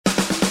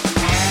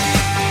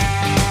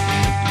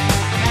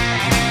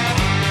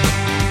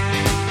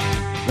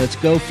Let's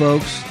go,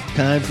 folks.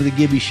 Time for the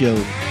Gibby Show.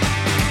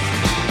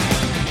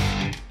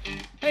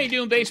 How you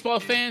doing, baseball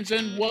fans,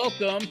 and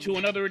welcome to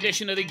another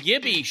edition of the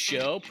Gibby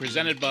Show,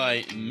 presented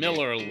by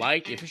Miller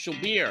Lite, the official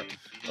beer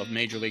of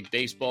Major League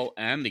Baseball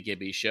and the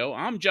Gibby Show.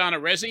 I'm John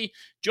Arezzi.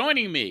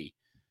 Joining me,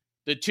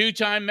 the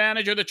two-time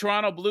manager of the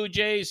Toronto Blue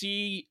Jays.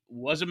 He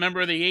was a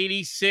member of the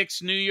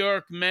 86 New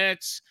York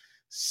Mets,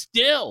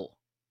 still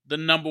the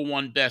number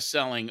one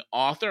best-selling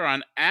author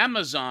on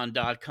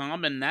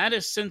Amazon.com, and that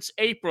is since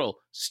April.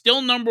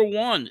 Still number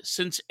one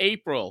since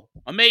April.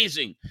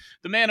 Amazing.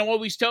 The man who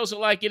always tells it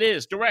like it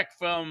is, direct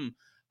from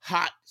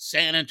hot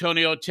San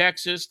Antonio,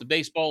 Texas, the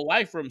baseball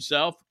lifer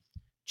himself,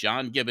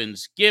 John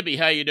Gibbons. Gibby,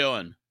 how you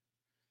doing?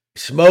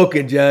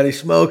 Smoking, Johnny,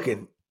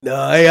 smoking.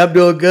 No, hey, I'm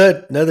doing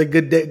good. Another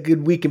good day,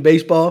 good week in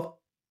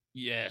baseball.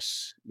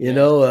 Yes. You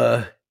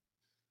know,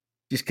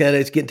 just kind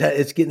of it's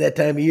getting that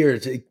time of year.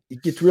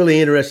 It gets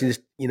really interesting.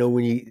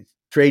 When you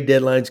trade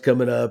deadlines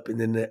coming up, and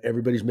then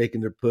everybody's making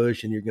their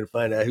push, and you're going to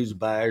find out who's the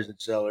buyers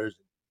and sellers.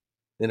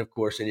 Then, of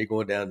course, you're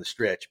going down the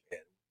stretch,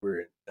 man.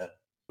 We're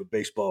with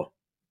baseball.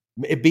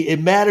 It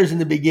matters in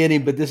the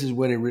beginning, but this is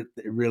when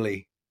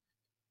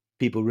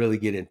people really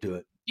get into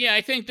it. Yeah,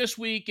 I think this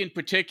week in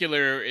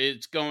particular,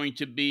 it's going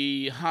to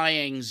be high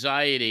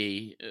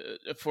anxiety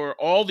for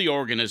all the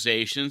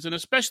organizations, and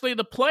especially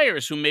the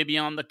players who may be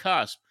on the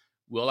cusp.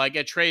 Will I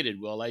get traded?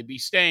 Will I be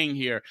staying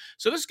here?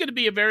 So this is going to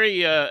be a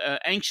very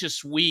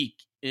anxious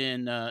week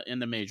in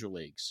the major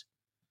leagues.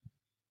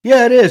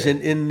 Yeah, it is,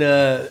 and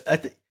I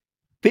think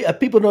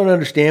people don't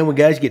understand when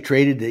guys get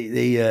traded.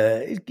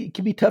 It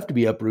can be tough to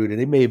be uprooted.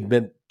 They may have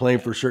been playing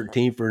for a certain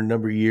team for a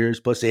number of years.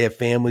 Plus, they have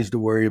families to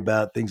worry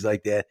about, things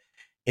like that.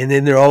 And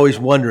then they're always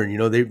wondering.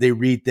 They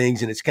read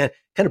things, and it's kind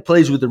of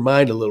plays with their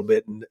mind a little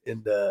bit,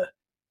 and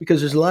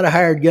because there's a lot of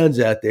hired guns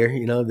out there,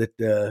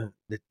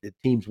 that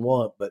teams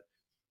want, but.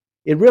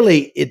 It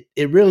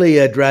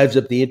really drives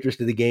up the interest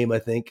of the game, I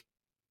think,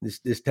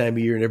 this time of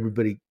year, and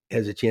everybody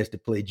has a chance to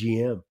play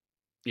GM.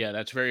 Yeah,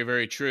 that's very,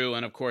 very true.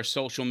 And, of course,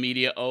 social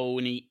media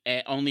only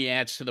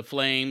adds to the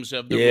flames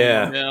of the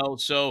rumor mill.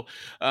 So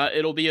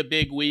it'll be a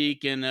big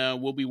week, and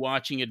we'll be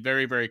watching it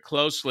very, very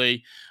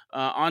closely.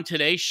 On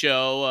today's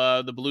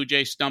show, the Blue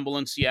Jays stumble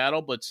in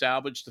Seattle but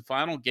salvage the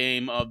final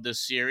game of the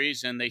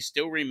series, and they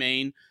still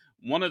remain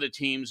one of the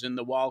teams in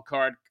the wild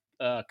card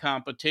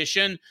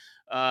competition.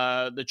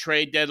 The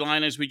trade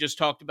deadline, as we just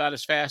talked about,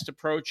 is fast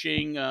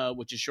approaching,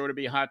 which is sure to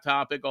be a hot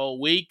topic all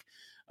week.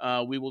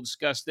 We will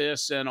discuss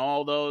this and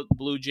all the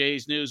Blue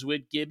Jays news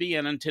with Gibby.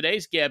 And on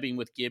today's Gabbing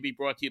with Gibby,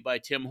 brought to you by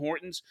Tim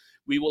Hortons,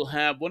 we will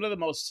have one of the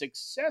most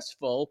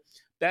successful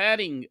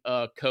batting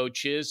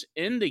coaches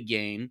in the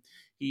game.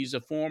 He's a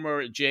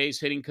former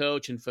Jays hitting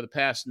coach, and for the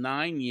past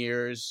 9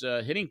 years,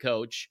 hitting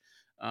coach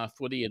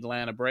for the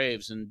Atlanta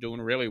Braves, and doing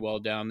really well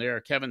down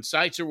there. Kevin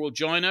Seitzer will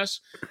join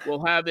us.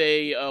 We'll have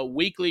a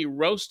weekly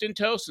roast and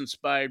toast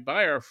inspired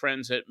by our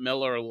friends at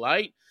Miller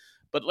Lite.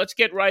 But let's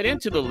get right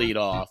into the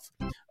leadoff.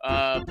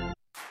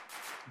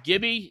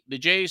 Gibby, the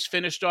Jays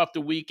finished off the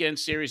weekend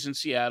series in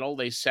Seattle.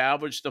 They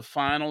salvaged the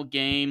final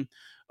game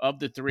of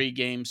the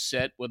 3-game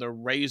set with a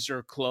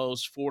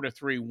razor-close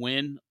 4-3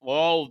 win.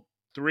 All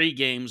 3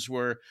 games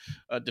were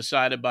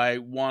decided by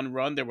 1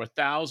 run. There were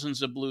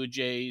thousands of Blue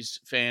Jays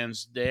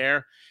fans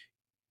there.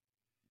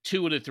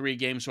 2 of the 3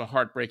 games were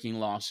heartbreaking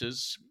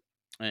losses,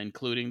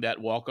 including that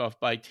walk-off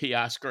by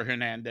Teoscar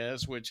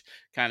Hernandez, which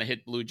kind of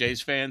hit Blue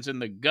Jays fans in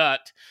the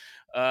gut.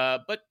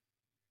 But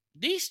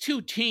these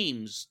 2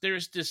 teams,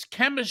 there's this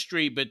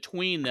chemistry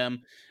between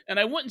them, and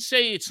I wouldn't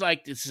say it's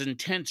like this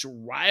intense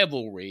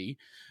rivalry,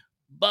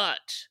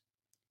 but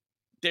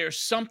there's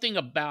something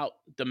about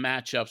the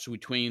matchups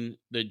between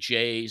the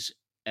Jays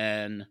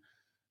and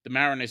the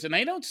Mariners, and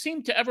they don't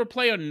seem to ever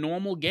play a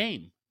normal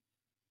game.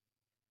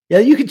 Yeah,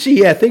 you can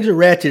see, things are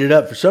ratcheted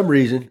up for some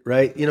reason,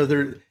 right?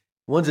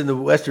 One's in the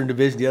Western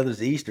Division, the other's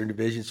the Eastern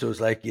Division, so it's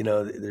like,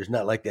 there's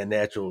not like that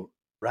natural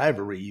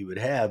rivalry you would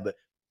have. But,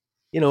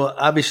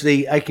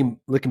 obviously,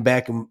 looking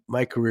back in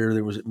my career,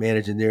 there was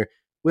managing there.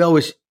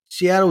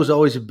 Seattle was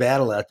always a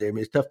battle out there. I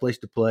mean, it's a tough place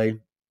to play,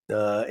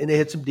 and they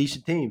had some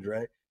decent teams,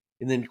 right?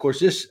 And then, of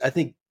course, I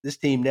think this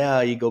team now,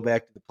 you go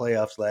back to the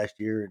playoffs last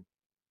year,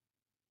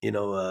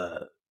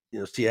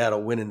 and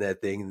Seattle winning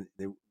that thing, and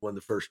they won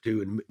the first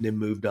 2 and then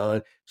moved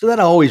on. So that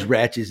always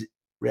ratchets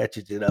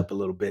it up a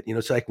little bit.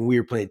 It's like when we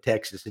were playing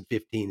Texas in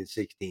 15 and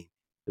 16.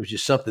 There was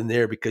just something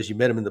there because you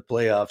met them in the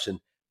playoffs,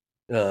 and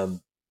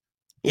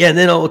and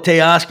then old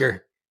Teoscar,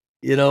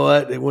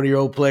 one of your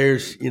old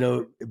players,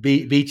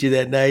 beat you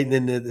that night, and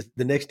then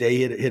the next day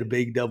hit a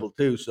big double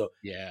too. So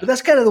yeah, but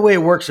that's kind of the way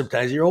it works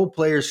sometimes. Your old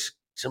players,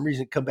 for some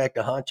reason, come back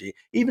to haunt you.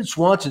 Even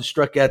Swanson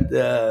struck out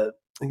I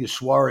think it was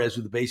Suarez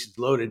with the bases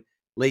loaded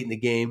late in the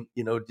game.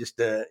 He used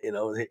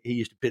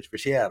to pitch for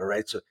Seattle,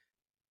 right? So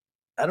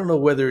I don't know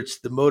whether it's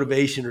the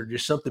motivation or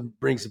just something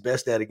brings the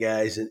best out of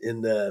guys.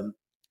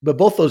 But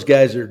both those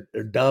guys are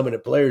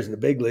dominant players in the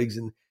big leagues,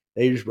 and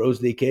they just rose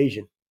to the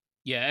occasion.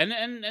 Yeah,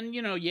 and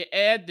you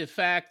add the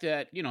fact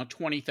that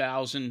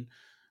 20,000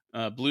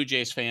 Blue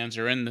Jays fans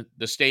are in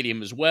the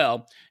stadium as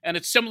well. And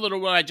it's similar to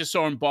what I just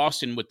saw in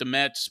Boston with the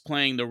Mets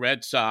playing the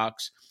Red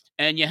Sox.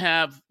 And you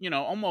have,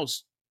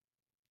 almost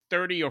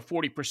 30 or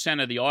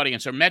 40% of the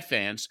audience are Met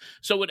fans.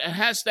 So it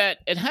has that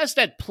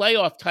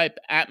playoff type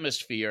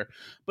atmosphere.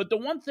 But the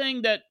one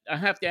thing that I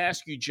have to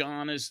ask you,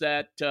 John, is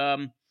that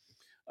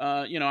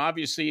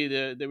obviously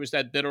there was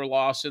that bitter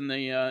loss in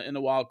the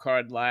wild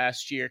card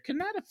last year. Can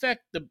that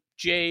affect the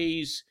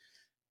Jays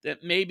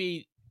that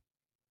maybe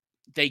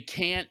they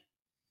can't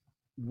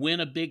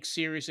win a big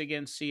series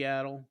against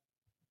Seattle?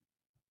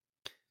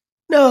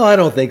 No, I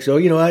don't think so.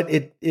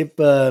 If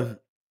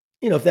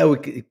that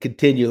would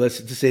continue, let's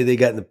just say they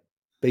got in the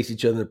face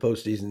each other in the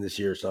postseason this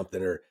year or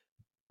something, or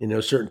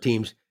certain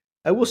teams.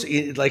 I will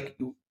say, like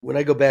when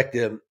I go back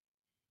to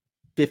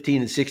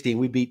 15 and 16,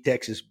 we beat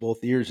Texas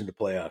both years in the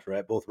playoffs,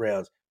 right? Both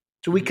rounds.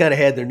 So we Mhm. kind of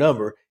had their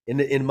number.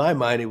 In my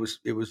mind,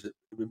 it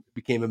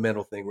became a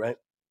mental thing, right?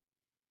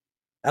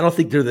 I don't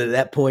think they're at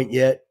that point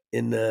yet.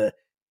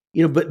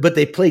 But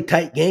they play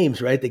tight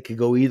games, right? They could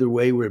go either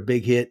way. We're a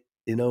big hit,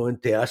 and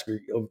Teoscar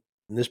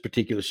in this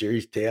particular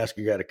series,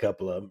 Teoscar got a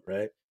couple of them,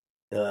 right?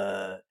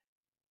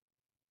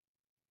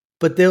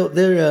 But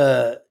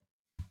they're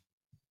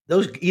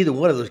those either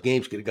one of those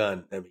games could have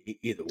gone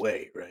either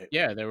way, right?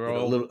 Yeah, they were A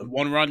all little,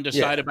 one run yeah,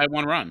 decided by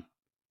one run.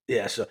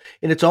 yeah. So,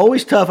 and it's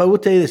always tough. I will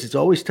tell you this: it's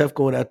always tough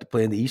going out to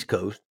play on the East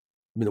Coast.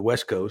 I mean, the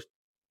West Coast.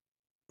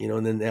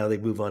 And then now they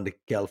move on to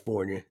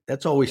California.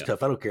 That's always Yeah.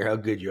 tough. I don't care how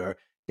good you are,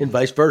 and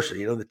vice versa.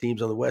 The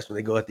teams on the West when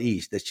they go out the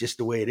East. That's just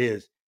the way it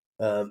is.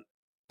 Um,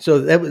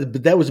 so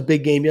that was a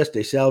big game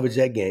yesterday. Salvage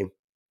that game.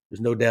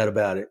 There's no doubt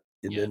about it.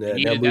 And Yeah, then they now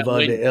needed move that on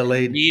win. to They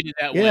L.A. needed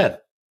that win. Yeah,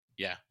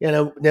 Yeah.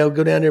 yeah. Now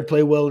go down there and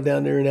play well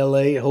down there in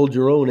L.A. Hold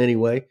your own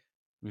anyway,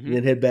 and Mhm.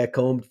 then head back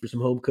home for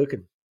some home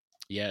cooking.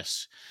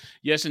 Yes.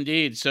 Yes,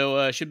 indeed.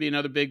 So, should be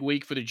another big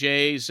week for the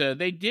Jays.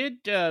 They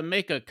did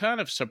make a kind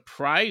of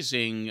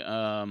surprising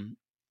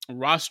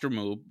roster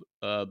move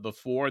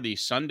before the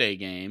Sunday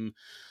game.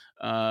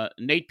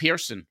 Nate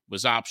Pearson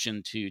was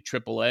optioned to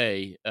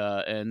AAA,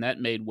 and that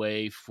made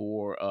way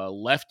for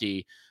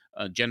lefty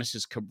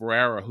Genesis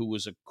Cabrera, who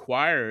was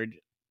acquired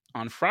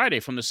on Friday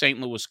from the St.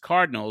 Louis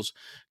Cardinals.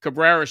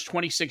 Cabrera is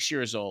 26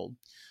 years old.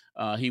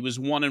 He was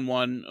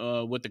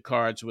 1-1 with the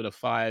Cards with a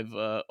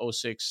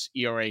 5.06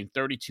 ERA in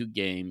 32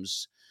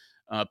 games.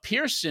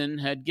 Pearson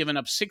had given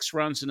up 6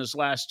 runs in his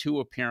last 2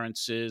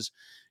 appearances,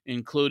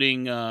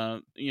 including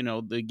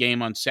the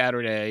game on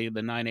Saturday,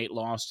 the 9-8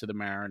 loss to the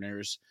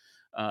Mariners.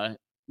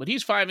 But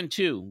he's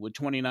 5-2 with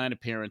 29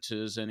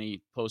 appearances, and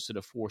he posted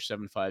a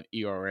 4.75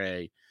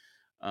 ERA.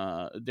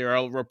 There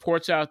are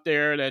reports out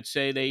there that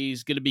say that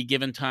he's going to be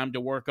given time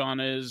to work on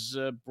his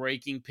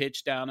breaking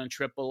pitch down in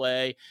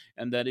AAA,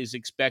 and that he's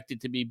expected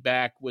to be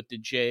back with the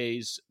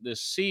Jays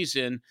this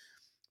season.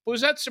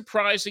 Was that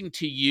surprising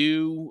to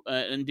you?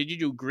 And did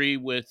you agree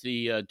with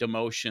the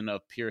demotion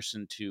of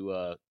Pearson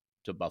to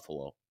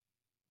Buffalo?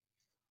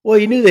 Well,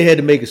 you knew they had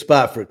to make a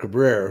spot for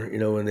Cabrera,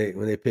 when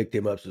they picked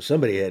him up, so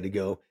somebody had to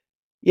go.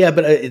 Yeah,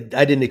 but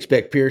I didn't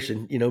expect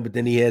Pearson, But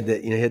then he had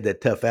that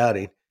tough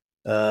outing,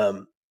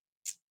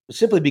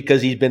 simply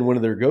because he's been one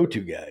of their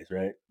go-to guys,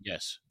 right?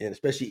 Yes. And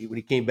especially when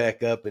he came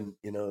back up, and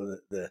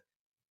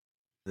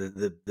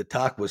the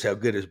talk was how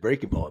good his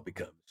breaking ball had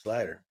become,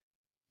 slider,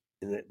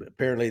 and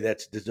apparently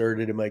that's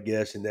deserted him, I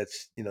guess, and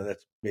that's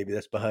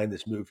behind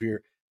this move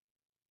here.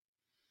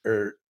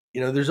 Or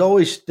there's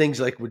always things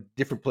like with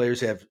different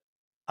players have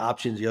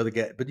options. The other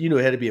guy, but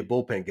it had to be a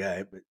bullpen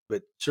guy.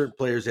 But certain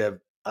players have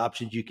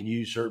options you can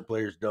use. Certain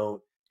players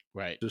don't.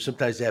 Right. So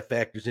sometimes that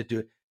factors into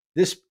it.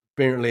 This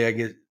apparently, I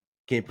guess,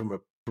 came from a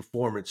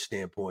performance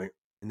standpoint,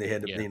 and they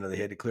had to, Yeah. they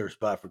had to clear a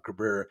spot for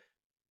Cabrera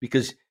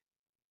because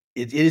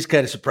it is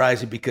kind of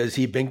surprising because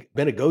he'd been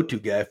a go to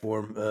guy for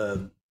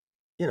him.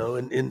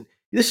 And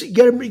this you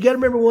got to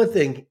remember one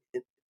thing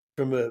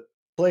from a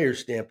player's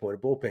standpoint,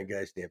 a bullpen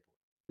guy's standpoint.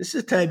 This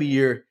is the time of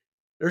year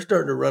they're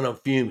starting to run on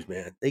fumes,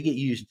 man. They get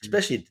used, Mhm.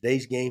 especially in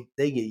today's game.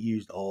 They get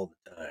used all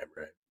the time,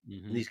 right?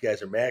 And Mhm. these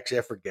guys are max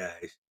effort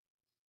guys.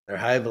 They're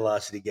high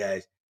velocity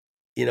guys.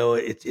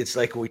 It's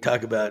like when we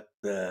talk about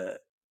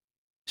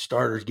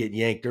starters getting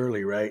yanked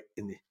early, right?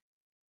 And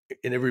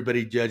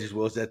everybody judges,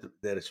 well, is that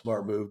a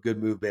smart move,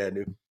 good move, bad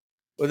move?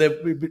 Well,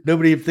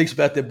 nobody even thinks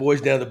about the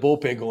boys down the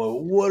bullpen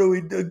going, "What do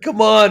we do?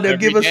 Come on, now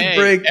give us a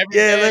break." Every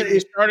Yeah, day, the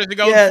starters are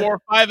going yeah. 4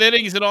 or 5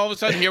 innings, and all of a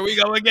sudden, here we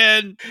go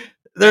again. Get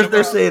They're 'em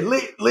up. saying,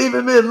 leave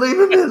him in, leave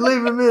him in,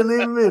 leave him in, leave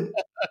him in,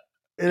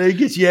 and he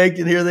gets yanked,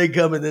 and here they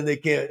come, and then they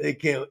can't.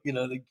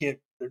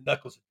 Their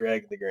knuckles are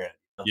dragging the ground.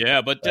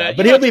 Yeah, but,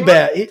 But he'll be Toronto.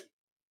 back.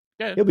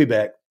 Yeah. He'll be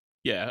back.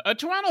 Yeah,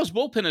 Toronto's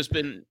bullpen has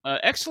been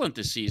excellent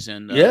this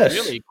season. Yes.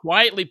 Really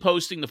quietly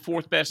posting the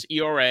 4th best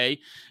ERA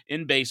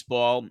in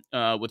baseball,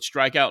 with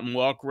strikeout and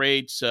walk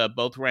rates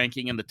both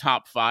ranking in the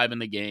top 5 in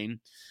the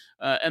game.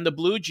 And the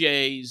Blue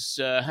Jays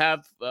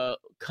have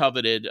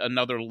coveted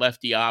another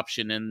lefty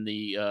option in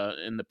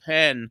the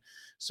pen.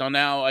 So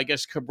now I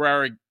guess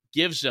Cabrera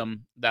gives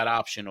them that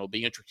option. It'll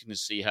be interesting to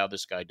see how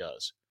this guy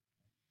does.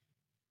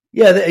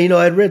 Yeah,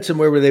 I'd read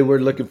somewhere where they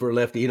were looking for a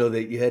lefty.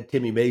 That you had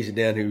Timmy Mason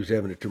down who's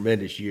having a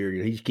tremendous year.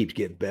 He just keeps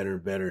getting better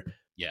and better.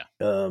 Yeah.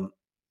 Um,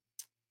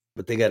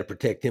 but they got to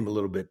protect him a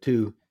little bit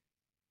too.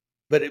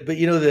 But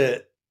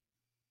the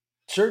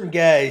certain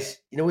guys,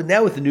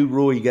 now with the new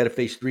rule, you got to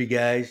face three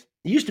guys.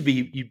 It used to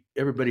be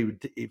everybody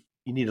would if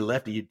you need a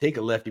lefty, you'd take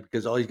a lefty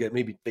because all he's got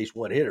maybe face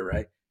one hitter,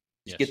 right?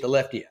 Just get Yes. the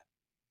lefty out.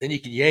 Then you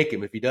can yank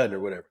him if he doesn't or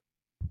whatever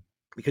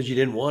because you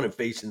didn't want him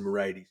facing the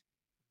righties.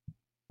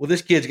 Well,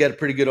 this kid's got a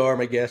pretty good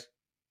arm, I guess.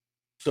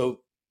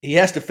 So he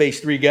has to face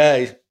three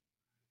guys,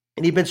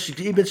 and he'd been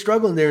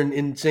struggling there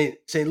in St.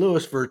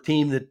 Louis for a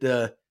team that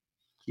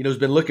has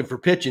been looking for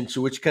pitching.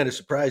 So it's kind of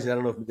surprising. I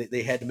don't know if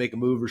they had to make a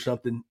move or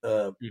something.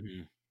 Hmm.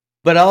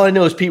 But all I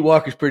know is Pete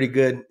Walker's pretty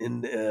good,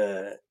 and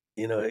they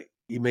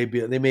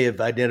may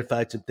have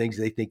identified some things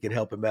they think can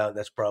help him out, and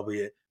that's probably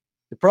it.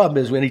 The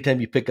problem is, anytime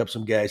you pick up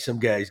some guys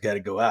got to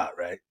go out,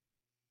 right?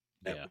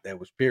 Yeah. That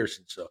was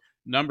Pearson. So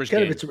Numbers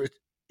kind of game.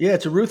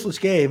 it's a ruthless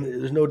game.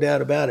 There's no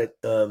doubt about it.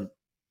 But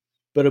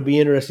it'll be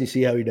interesting to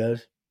see how he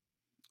does.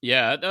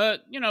 Yeah.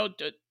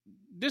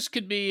 This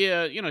could be,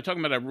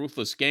 talking about a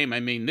ruthless game. I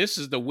mean, this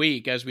is the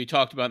week, as we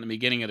talked about in the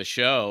beginning of the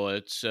show.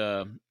 It's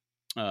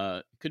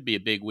could be a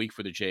big week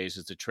for the Jays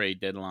as the trade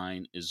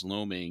deadline is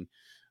looming.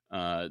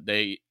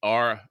 They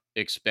are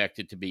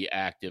expected to be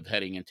active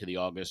heading into the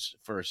August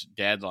 1st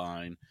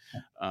deadline.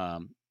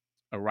 Um,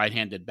 a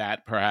right-handed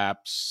bat,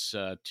 perhaps,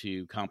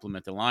 to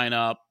complement the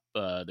lineup.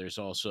 There's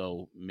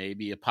also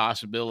maybe a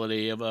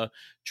possibility of a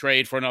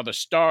trade for another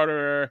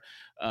starter.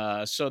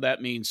 So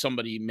that means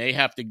somebody may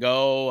have to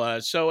go.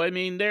 So I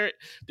mean, they're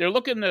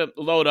looking to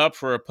load up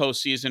for a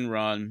postseason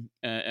run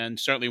and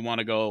certainly want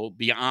to go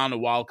beyond a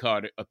wild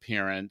card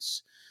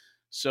appearance.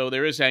 So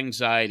there is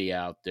anxiety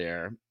out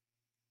there.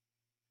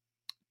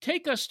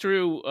 Take us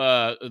through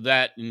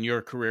that in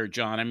your career,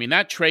 John. I mean,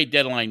 that trade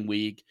deadline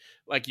week,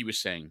 like you were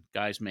saying,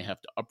 guys may have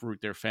to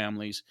uproot their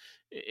families.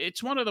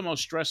 It's one of the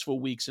most stressful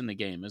weeks in the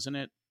game, isn't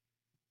it?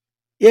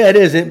 Yeah, it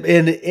is, and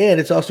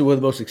it's also one of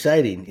the most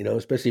exciting,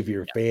 especially if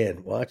you're a Yeah,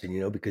 fan watching,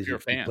 if because you're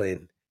a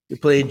fan. you're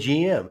playing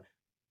GM,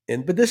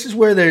 but this is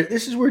where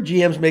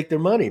GMs make their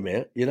money,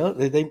 man.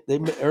 They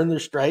earn their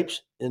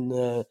stripes,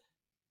 uh,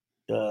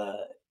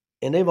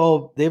 and they've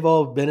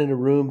all been in a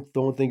room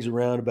throwing things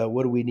around about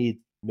what do we need to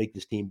make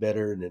this team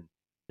better, and then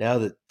now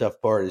the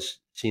tough part is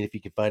seeing if you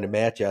can find a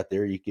match out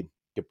there you can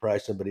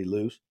prize somebody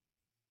loose,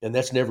 and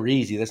that's never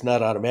easy. That's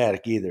not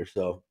automatic either.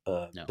 So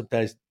No.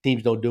 sometimes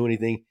teams don't do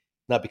anything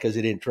not because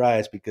they didn't try,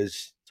 it's because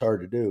it's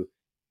hard to do.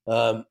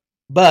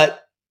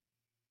 But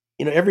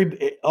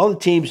every all the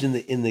teams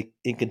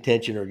in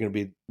contention are going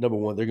to be number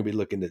one. They're going to be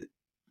looking to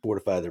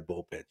fortify their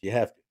bullpens. You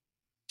have to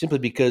simply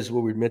because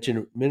what we mentioned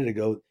a minute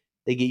ago,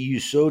 they get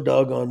used so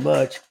doggone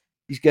much.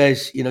 These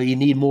guys, you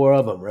need more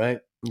of them, right?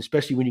 And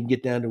especially when you can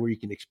get down to where you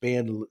can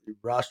expand the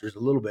rosters a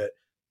little bit.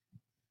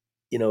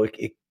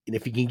 And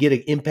if you can get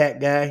an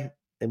impact guy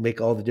and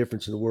make all the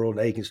difference in the world,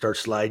 now you can start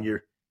sliding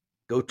your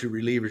go-to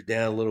relievers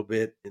down a little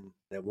bit and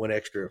that one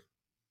extra,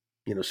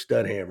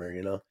 stud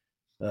hammer.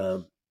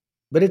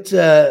 But it's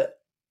but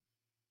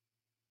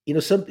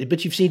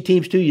you've seen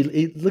teams too.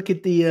 You look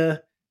at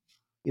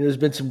there's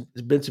been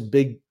some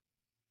big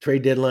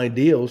trade deadline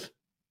deals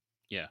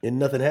Yeah. and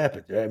nothing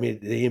happens. Right? I mean,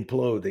 they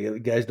implode. The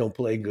guys don't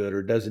play good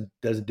or doesn't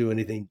do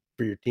anything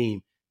for your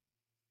team.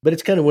 But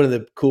it's kind of one of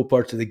the cool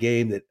parts of the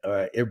game that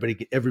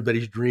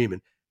everybody's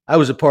dreaming. I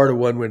was a part of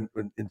one when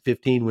in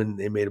 15 when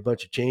they made a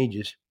bunch of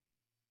changes,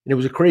 and it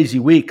was a crazy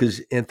week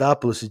because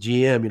Anthopoulos, the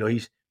GM,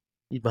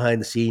 he's behind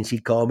the scenes.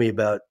 He'd call me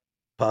about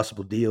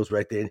possible deals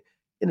right there,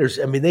 and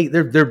I mean,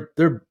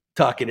 they're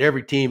talking to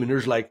every team, and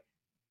there's like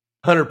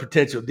 100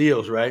 potential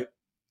deals, right?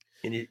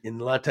 And a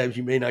lot of times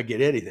you may not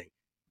get anything.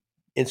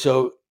 And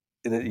so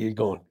and then you're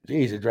going,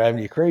 geez, they're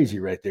driving you crazy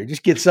right there.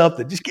 Just get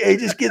something. Just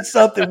get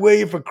something, will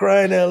you, for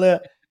crying out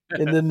loud.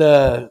 And then,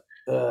 uh,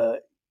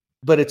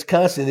 but it's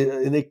constant.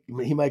 And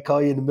he might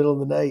call you in the middle of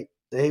the night.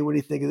 Say, hey, what do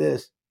you think of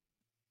this?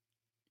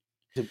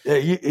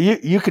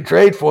 You could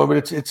trade for him,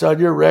 but it's on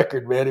your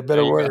record, man. It There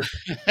better you go.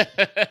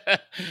 work.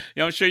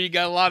 I'm sure you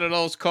got a lot of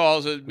those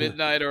calls at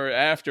midnight or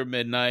after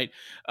midnight.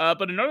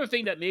 But another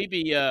thing that may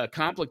be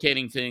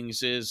complicating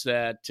things is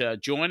that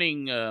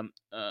joining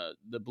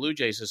the Blue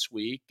Jays this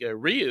week,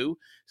 Ryu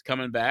is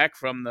coming back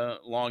from the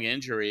long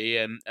injury,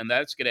 and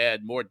that's going to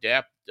add more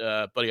depth.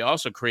 But he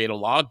also create a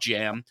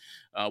logjam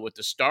with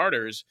the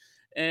starters.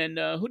 And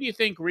who do you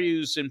think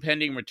Ryu's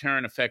impending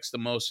return affects the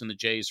most in the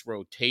Jays'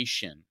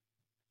 rotation?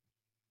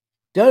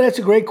 No, that's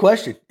a great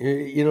question.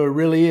 It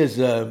really is.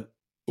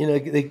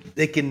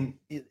 They can.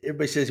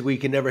 Everybody says we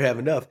can never have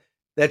enough.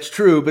 That's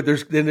true, but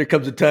there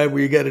comes a time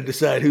where you got to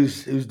decide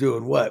who's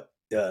doing what.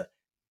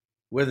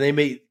 Whether they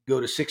may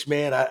go to six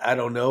man, I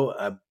don't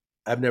know.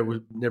 I've never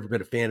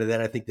been a fan of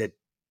that. I think that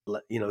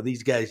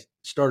these guys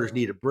starters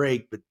need a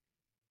break, but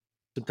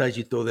sometimes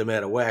you throw them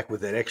out of whack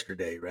with that extra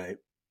day, right?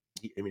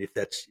 I mean, if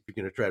you're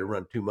going to try to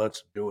run 2 months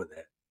of doing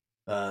that.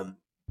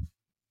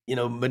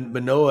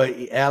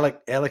 Manoa,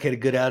 Alec had a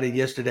good outing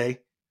yesterday.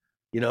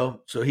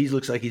 So he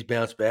looks like he's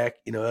bounced back.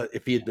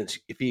 If he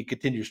had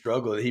continued to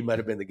struggle, he might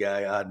have been the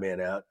guy odd man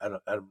out. I'm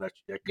not sure.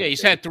 I Yeah, couldn't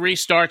he's tell you. had 3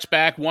 starts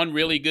back, one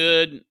really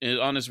good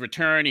on his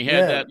return. He had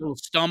Yeah. that little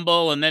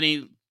stumble, and then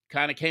he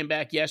kinda came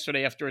back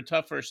yesterday after a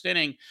tough first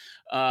inning.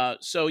 But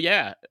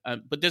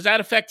does that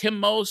affect him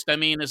most? I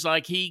mean, it's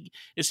like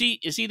is he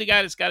the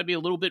guy that's gotta be a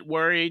little bit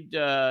worried,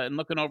 and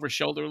looking over his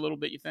shoulder a little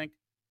bit, you think?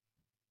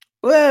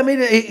 Well, I mean,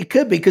 it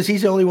could be because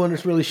he's the only one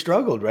that's really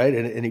struggled, right,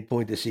 at any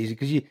point this season.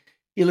 Because you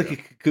look Sure.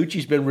 at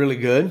Kikuchi's been really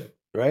good,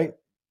 right?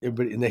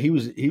 Everybody, and he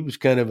was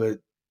kind of a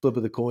flip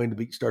of the coin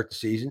to start the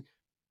season.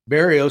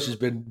 Barrios has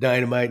been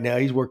dynamite. Now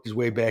he's worked his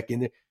way back in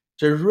there.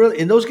 So there's really,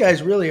 and those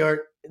guys really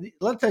aren't. A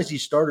lot of times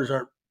these starters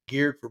aren't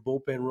geared for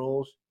bullpen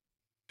roles,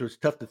 so it's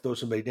tough to throw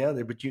somebody down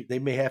there. But they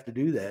may have to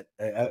do that.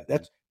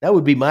 That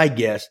would be my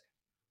guess.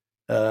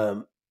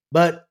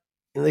 But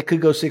they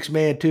could go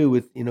 6-man too,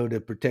 with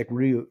to protect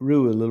Rue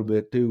a little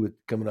bit too, with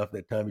coming off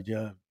that Tommy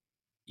John.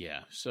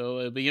 Yeah, so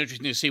it'll be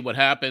interesting to see what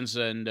happens,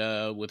 and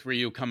with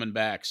Ryu coming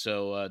back.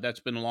 So that's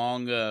been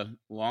long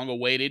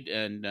awaited,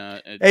 and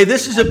Hey,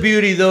 this is a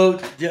beauty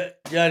though,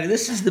 Johnny.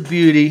 This is the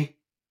beauty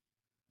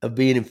of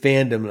being in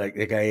fandom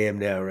like I am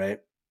now, right?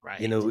 right.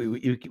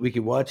 We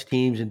can watch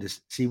teams and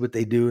just see what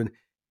they do, and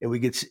we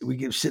get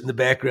sit in the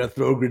background,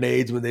 throw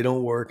grenades when they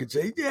don't work, and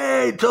say,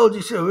 "Yay, told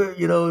you so."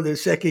 They're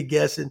second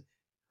guessing,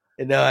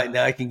 and now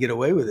I can get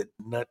away with it.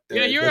 Not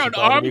Yeah, it you're doesn't an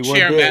bother me one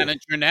armchair bit.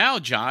 manager now,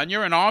 John.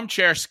 You're an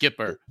armchair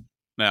skipper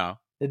now.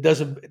 It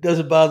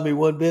doesn't bother me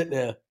one bit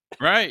now.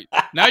 Right.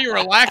 Now you're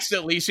relaxed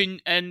at least,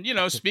 and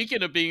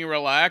speaking of being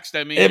relaxed,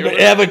 I mean,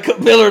 Have a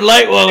Miller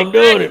Light while I'm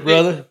doing it, exactly.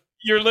 brother.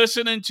 You're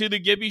listening to the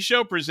Gibby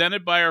Show,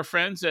 presented by our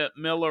friends at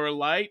Miller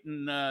Lite,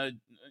 and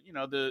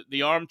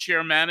the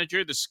armchair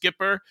manager, the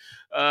skipper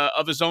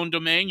of his own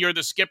domain. You're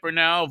the skipper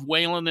now of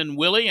Waylon and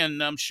Willie,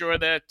 and I'm sure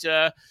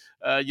that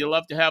you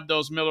love to have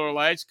those Miller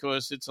Lights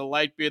because it's a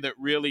light beer that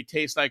really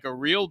tastes like a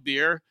real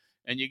beer.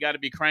 And you got to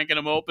be cranking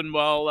them open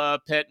while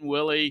Pet and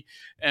Willie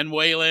and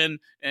Waylon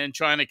and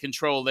trying to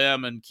control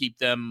them and keep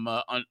them,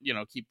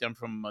 keep them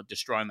from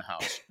destroying the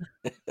house.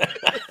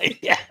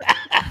 Yeah.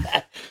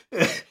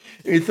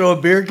 You throwing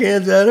beer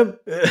cans at him?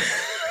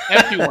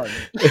 Empty ones.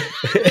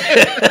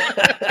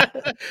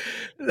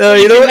 No, Well,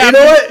 you know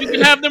you can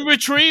what? have them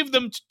retrieve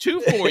them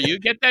too for you.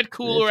 Get that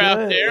cooler That's out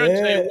right. there and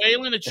say, Yeah.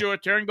 Waylon, it's your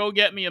turn. Go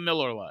get me a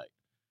Miller Lite.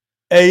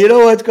 Hey, you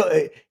know what's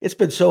it's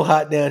been so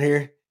hot down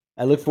here.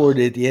 I look forward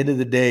to at the end of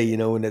the day,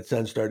 when that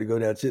sun started to go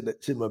down, sit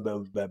in my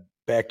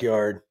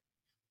backyard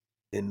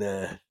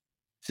and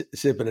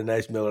sipping a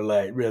nice Miller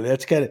Lite. Really,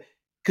 that's kind of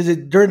because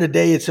during the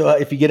day it's so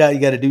hot. If you get out, you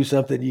got to do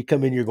something. You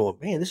come in, you're going,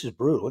 man, this is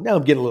brutal. Now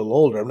I'm getting a little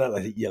older. I'm not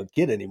like a young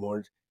kid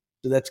anymore.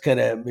 So that's kind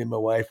of me and my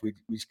wife. We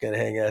just kind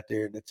of hang out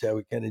there, and that's how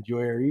we kind of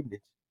enjoy our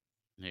evenings.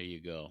 There you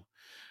go.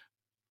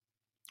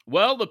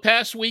 Well, the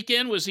past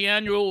weekend was the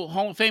annual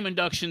Hall of Fame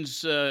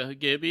inductions,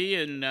 Gibby,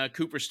 in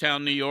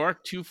Cooperstown, New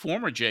York. 2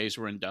 former Jays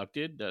were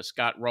inducted.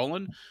 Scott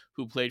Rowland,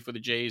 who played for the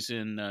Jays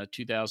in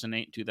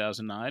 2008 and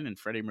 2009, and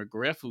Freddie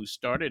McGriff, who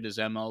started his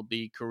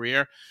MLB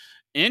career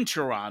in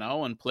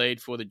Toronto and played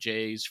for the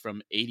Jays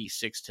from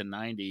 86 to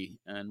 90.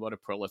 And what a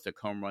prolific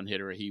home run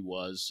hitter he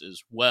was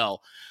as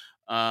well.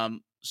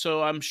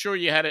 So I'm sure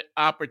you had an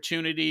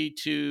opportunity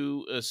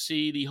to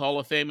see the Hall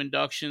of Fame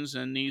inductions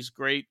and these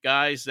great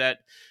guys that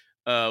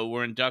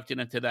were inducted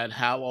into that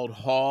hallowed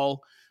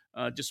hall.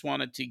 Just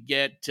wanted to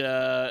get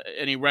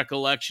any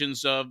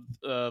recollections of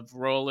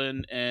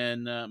Roland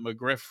and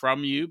McGriff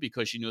from you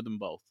because you knew them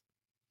both.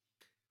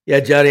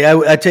 Yeah, Johnny,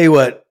 I tell you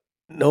what,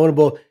 knowing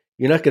both,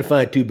 you're not going to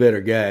find 2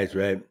 better guys,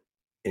 right?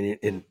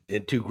 And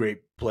 2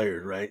 great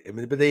players, right? I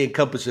mean, but they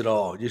encompass it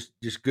all. Just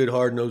good,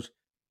 hard nosed,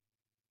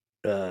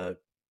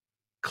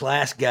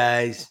 class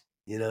guys.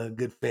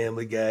 Good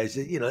family guys.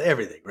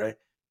 Everything, right?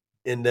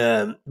 And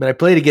but I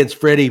played against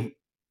Freddie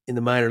in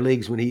the minor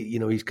leagues when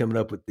he's coming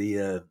up with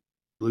the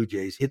Blue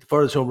Jays. He hit the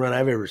farthest home run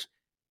I've ever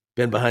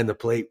been behind the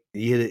plate.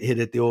 He hit it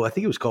at the old, I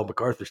think it was called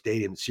MacArthur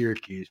Stadium in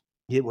Syracuse.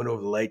 He hit one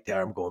over the light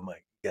tower. I'm going,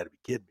 Mike, you got to be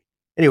kidding me.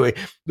 Anyway,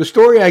 the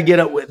story I get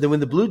up with when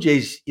the Blue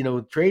Jays,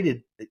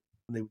 traded, when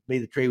they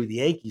made the trade with the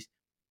Yankees,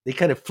 they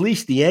kind of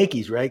fleeced the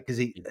Yankees, right? Because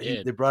he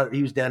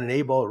was down in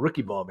A ball, or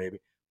rookie ball maybe,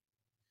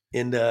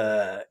 and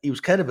he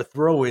was kind of a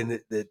throw in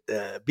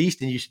that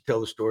Beeston used to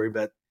tell the story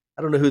about.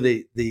 I don't know who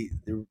the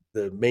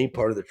main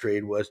part of the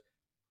trade was,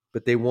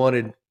 but they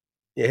wanted,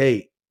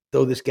 hey,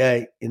 throw this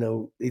guy, they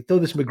throw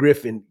this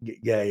McGriff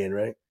guy in,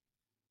 right?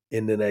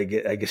 And then I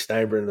guess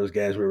Steinbrenner and those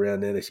guys were around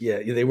then. It's,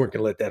 they weren't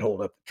going to let that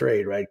hold up the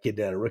trade, right? Kid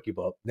down a rookie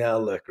ball. Now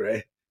look,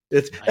 right?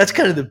 That's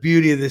kind of the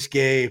beauty of this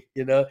game,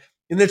 And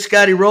then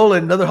Scotty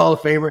Rowland, another Hall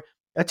of Famer.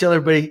 I tell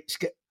everybody, this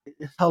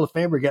Hall of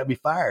Famer got me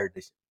fired.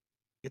 They said,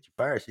 get you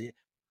fired, see?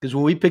 Because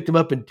when we picked him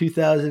up in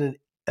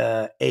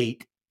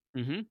 2008,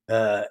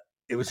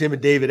 it was him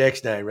and David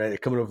Eckstein, right? They're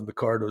coming over from the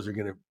Cardinals. They're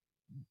going to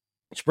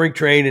spring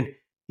training.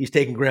 He's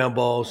taking ground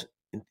balls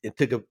and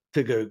took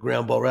a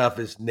ground ball right off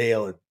his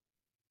nail and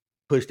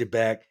pushed it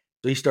back.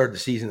 So he started the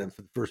season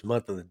for the first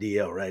month on the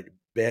DL, right?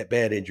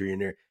 Bad injury in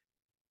there.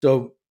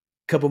 So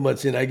a couple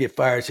months in, I get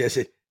fired. So I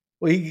said,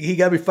 Well, he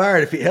got me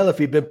fired. If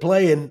he'd been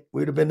playing,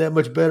 we'd have been that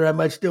much better. I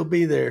might still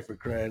be there for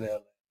crying out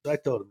loud. So I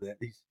told him that.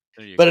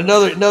 There you But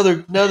go.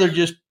 another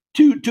just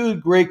two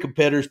great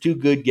competitors, two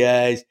good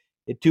guys,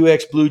 and two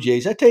ex Blue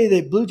Jays. I tell you,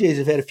 the Blue Jays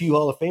have had a few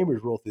Hall of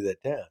Famers roll through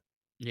that town.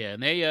 Yeah,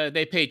 and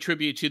they paid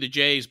tribute to the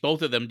Jays.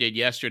 Both of them did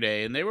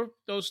yesterday, and they were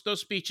those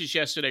speeches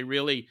yesterday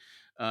really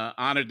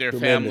honored their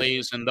Tremendous.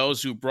 families and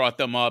those who brought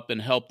them up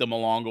and helped them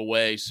along the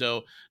way.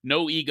 So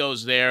no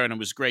egos there, and it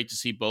was great to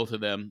see both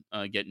of them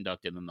get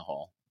inducted in the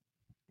Hall.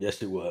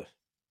 Yes, it was.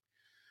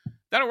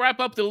 That'll wrap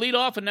up the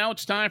leadoff, and now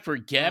it's time for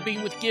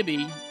Gabbing with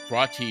Gibby,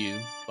 brought to you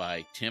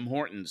by Tim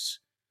Hortons.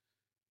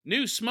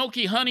 New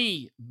smoky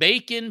honey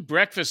bacon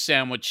breakfast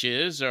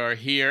sandwiches are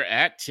here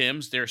at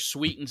Tim's. They're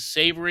sweet and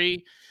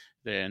savory.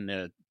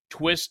 Then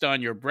twist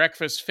on your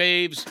breakfast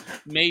faves,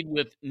 made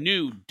with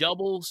new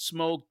double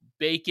smoked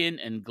bacon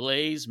and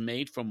glaze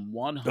made from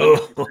 100%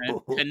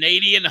 Oh,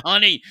 Canadian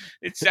honey.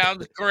 It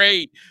sounds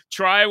great.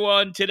 Try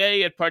one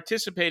today at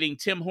participating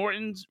Tim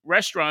Hortons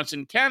restaurants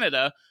in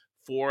Canada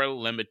for a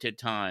limited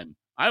time.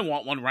 I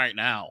want one right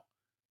now.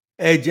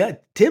 hey,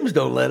 Tim's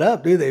don't let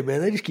up, do they,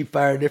 man? They just keep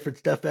firing different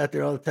stuff out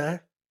there all the time.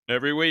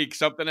 Every week,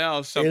 something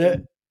else, You know,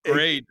 something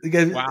great. they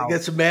got Wow.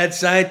 some mad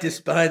scientists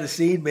behind the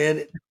scene,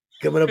 man,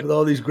 coming up with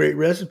all these great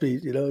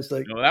recipes. It's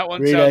like No, that one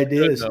great sounds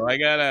good ideas. though. I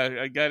got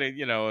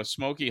a, a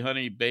smoky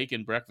honey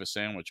bacon breakfast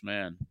sandwich,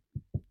 man.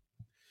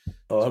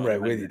 Oh, It's I'm on right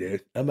my with you, menu.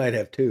 dude. I might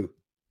have two.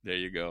 There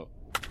you go.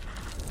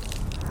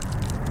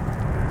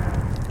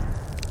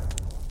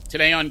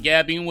 Today on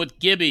Gabbing with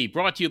Gibby,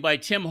 brought to you by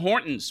Tim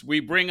Hortons.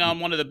 We bring on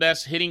one of the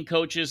best hitting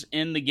coaches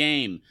in the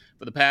game.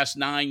 For the past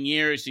 9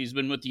 years, he's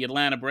been with the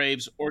Atlanta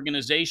Braves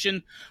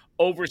organization,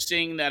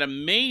 overseeing that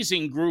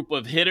amazing group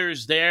of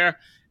hitters there,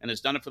 and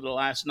has done it for the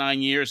last 9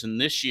 years. And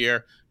this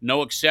year,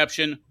 no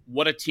exception.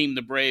 What a team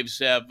the Braves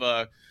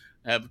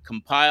have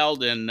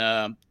compiled.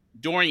 And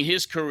during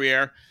his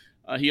career,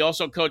 he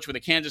also coached for the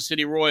Kansas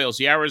City Royals,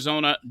 the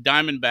Arizona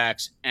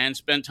Diamondbacks, and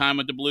spent time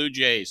with the Blue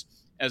Jays.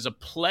 As a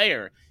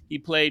player, he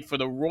played for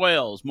the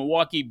Royals,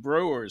 Milwaukee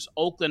Brewers,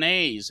 Oakland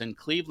A's, and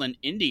Cleveland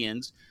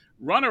Indians.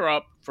 Runner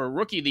up for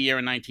Rookie of the Year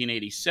in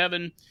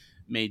 1987,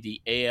 made the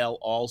AL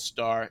All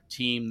Star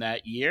team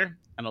that year,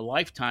 and a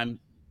lifetime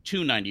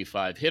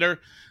 295 hitter.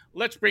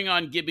 Let's bring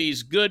on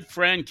Gibby's good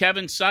friend,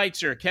 Kevin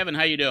Seitzer. Kevin,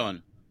 how you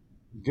doing?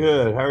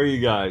 Good. How are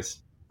you guys?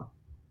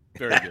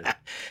 Very good.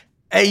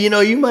 Hey,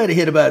 you might have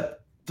hit about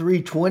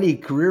 320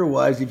 career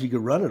wise if you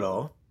could run it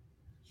all.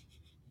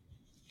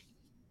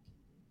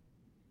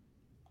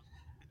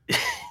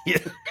 You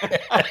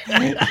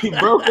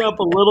broke up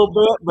a little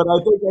bit, but I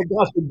think I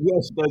got the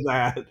gist of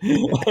that.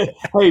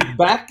 Hey,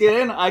 back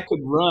then I could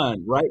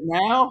run. Right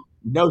now,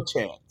 no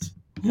chance.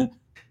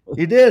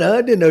 You did, huh?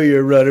 I didn't know you were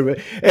a runner. But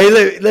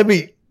hey, let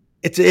me.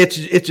 It's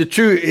a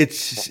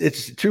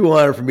true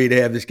honor for me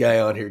to have this guy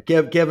on here.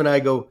 Kevin and I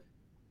go.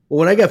 Well,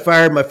 when I got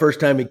fired my first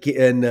time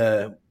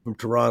from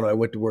Toronto, I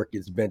went to work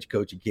as a bench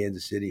coach in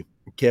Kansas City.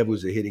 Kev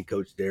was a hitting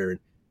coach there, and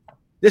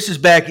this is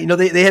back.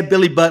 They had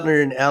Billy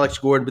Butler and Alex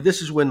Gordon, but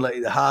this is when like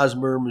the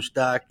Hosmer,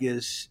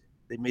 Moustakas,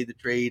 they made the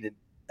trade, and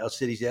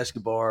Alcides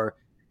Escobar,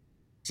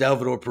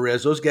 Salvador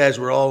Perez. Those guys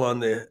were all on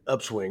the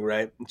upswing,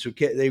 right? And so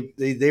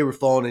they were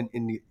falling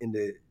in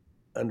the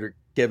under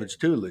Kevin's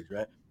tutelage,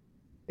 right?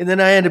 And then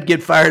I end up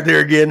getting fired there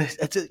again.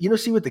 That's it.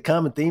 See what the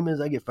common theme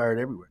is? I get fired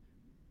everywhere.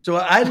 So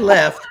I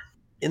left,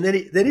 and then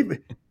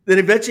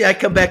eventually I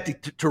come back to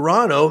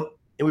Toronto,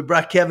 and we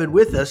brought Kevin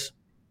with us,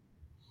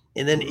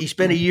 and then he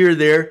spent a year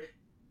there,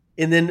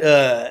 and then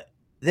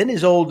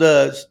his old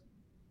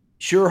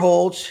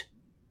Sherholtz,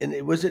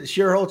 and was it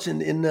Sherholtz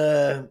in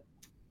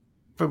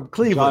from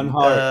Cleveland,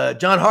 John Hart.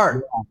 John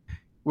Hart, Yeah.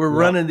 were Yeah.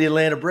 running the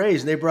Atlanta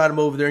Braves, and they brought him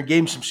over there and gave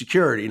him some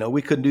security.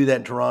 We couldn't do that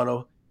in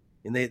Toronto,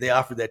 and they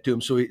offered that to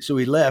him, so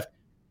he left.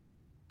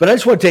 But I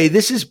just want to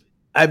tell you,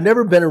 I've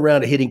never been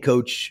around a hitting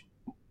coach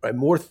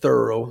more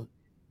thorough,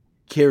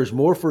 cares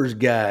more for his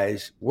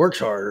guys, works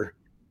harder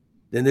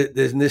than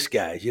this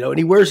guy's. And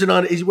he wears it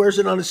on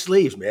his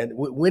sleeves, man.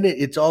 Winning,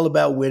 it's all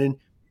about winning.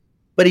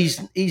 But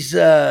he's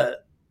I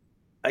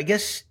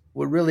guess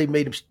what really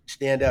made him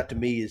stand out to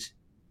me is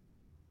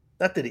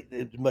not that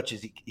as much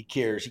as he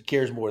cares. He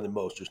cares more than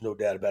most. There's no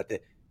doubt about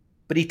that.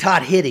 But he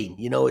taught hitting.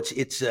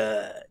 It's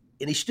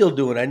and he's still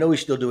doing. I know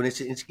he's still doing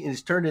it.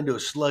 It's turned into a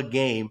slug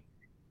game.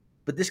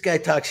 But this guy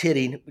talks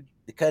hitting.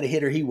 The kind of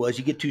hitter he was,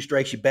 you get two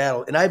strikes, you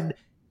battle. And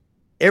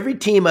every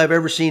team I've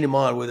ever seen him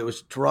on, whether it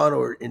was Toronto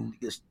or in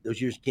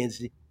those years in Kansas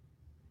City,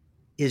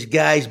 his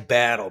guys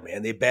battle,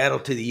 man. They battle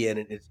to the end,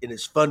 and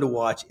it's fun to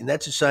watch. And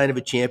that's a sign of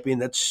a champion.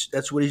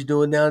 That's what he's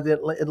doing down in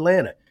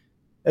Atlanta.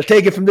 I'll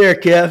take it from there,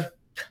 Kev.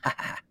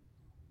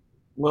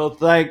 Well,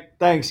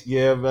 thanks,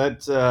 Giv.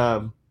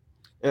 I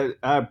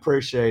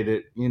appreciate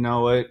it.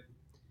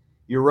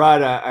 You're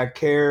right. I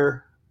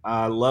care.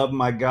 I love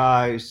my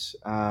guys.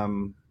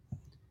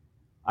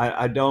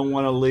 I don't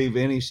want to leave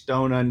any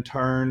stone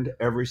unturned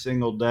every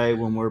single day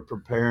when we're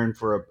preparing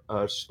for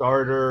a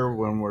starter,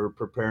 when we're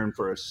preparing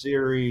for a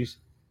series.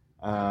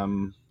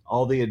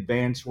 All the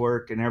advanced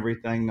work and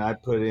everything I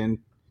put in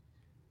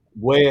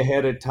way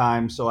ahead of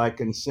time so I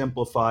can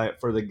simplify it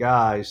for the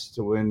guys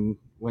to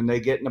when they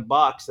get in the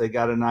box, they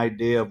got an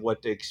idea of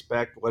what to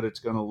expect, what it's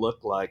going to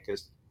look like.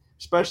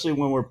 Especially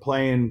when we're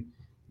playing,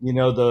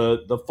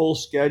 the full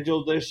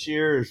schedule this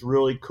year is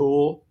really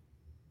cool,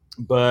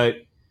 but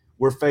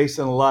we're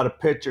facing a lot of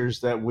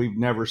pitchers that we've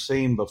never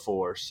seen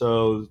before.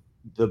 So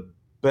the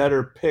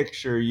better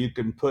picture you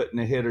can put in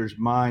a hitter's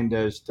mind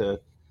as to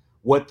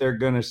what they're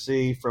going to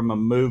see from a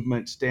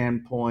movement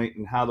standpoint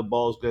and how the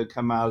ball's going to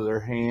come out of their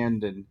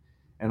hand and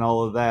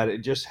all of that, it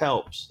just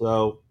helps.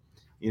 So,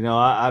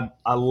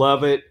 I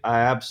love it.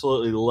 I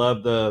absolutely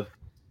love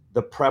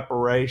the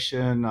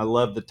preparation. I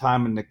love the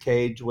time in the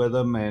cage with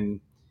them, and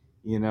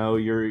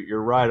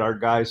you're right. Our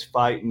guys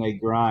fight and they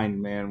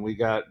grind, man.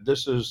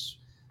 This is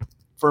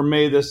for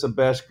me, this is the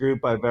best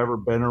group I've ever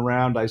been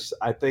around. I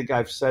think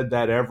I've said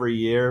that every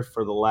year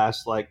for the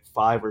last like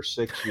 5 or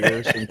 6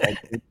 years since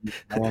I've been in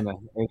Atlanta.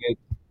 And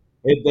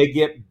they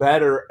get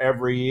better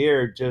every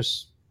year.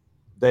 Just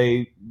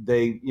they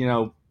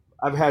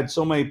I've had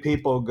so many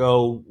people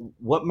go,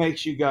 "What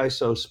makes you guys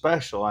so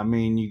special? I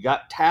mean, you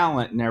got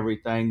talent and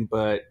everything,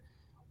 but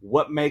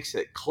what makes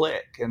it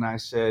click?" And I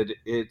said,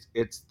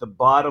 it's the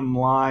bottom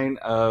line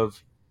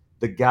of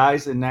the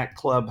guys in that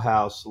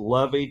clubhouse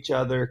love each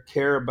other,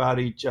 care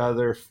about each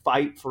other,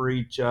 fight for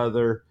each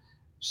other,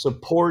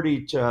 support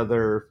each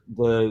other,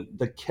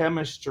 the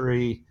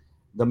chemistry,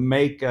 the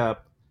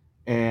makeup,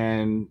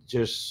 and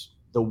just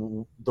the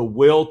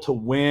will to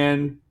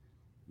win,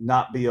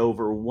 not be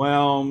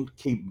overwhelmed,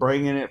 keep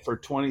bringing it for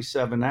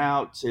 27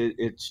 outs.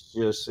 It's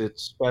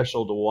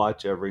special to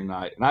watch every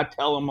night, and I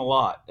tell them a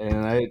lot,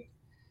 and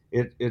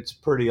it's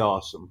pretty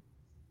awesome.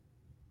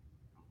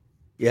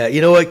 Yeah, you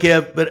know what,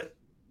 Kev? But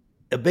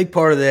a big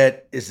part of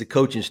that is the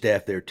coaching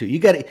staff there too. You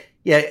got to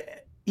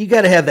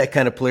have that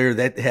kind of player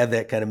that have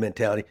that kind of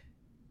mentality.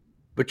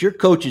 But your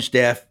coaching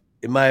staff,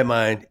 in my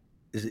mind,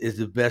 is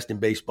the best in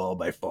baseball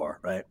by far,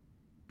 right?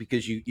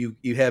 Because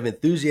you have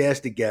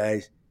enthusiastic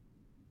guys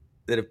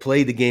that have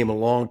played the game a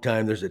long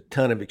time. There's a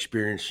ton of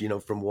experience,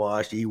 from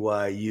Wash,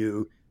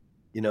 EYU,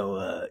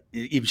 even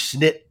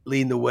Snit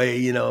leading the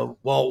way,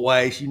 Walt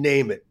Weiss, you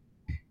name it.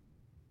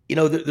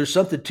 There's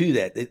something to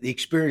that, the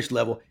experience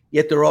level.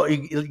 Yet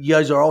you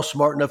guys are all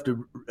smart enough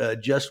to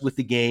adjust with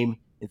the game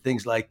and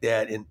things like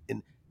that. And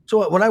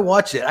so when I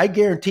watch it, I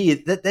guarantee you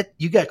that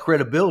you got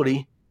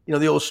credibility.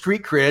 The old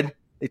street cred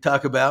they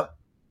talk about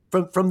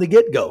from the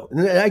get go.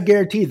 And I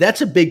guarantee you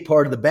that's a big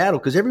part of the battle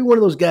because every one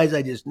of those guys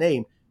I just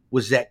named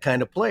was that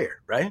kind of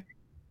player, right?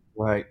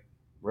 Right.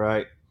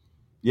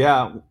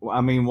 Yeah,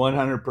 I mean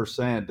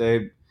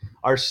 100%.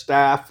 Our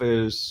staff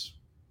is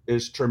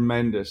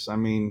tremendous. I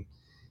mean,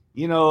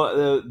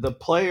 the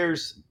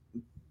players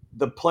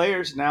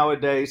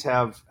nowadays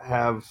have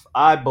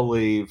I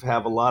believe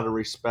have a lot of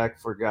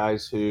respect for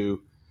guys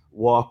who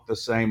walk the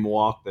same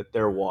walk that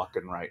they're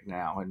walking right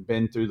now and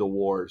been through the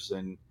wars,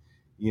 and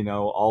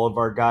all of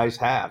our guys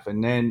have,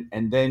 and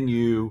then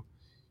you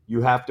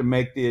have to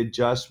make the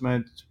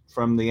adjustment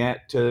from an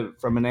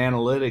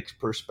analytics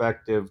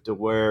perspective to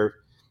where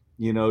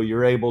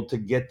you're able to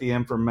get the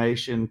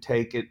information,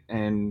 take it,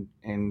 and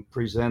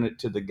present it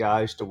to the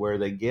guys to where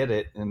they get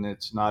it, and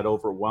it's not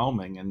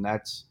overwhelming. And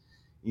that's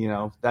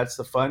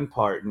the fun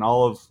part. And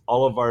all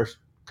of our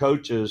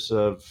coaches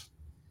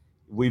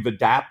we've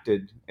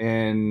adapted,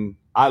 and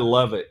I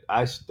love it.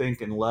 I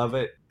stink and love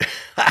it.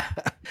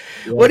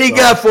 What do you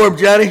got for him,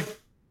 Johnny?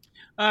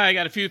 I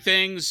got a few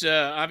things.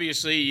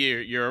 Obviously,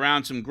 you're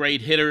around some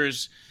great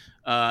hitters.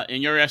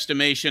 In your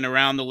estimation,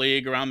 around the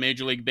league, around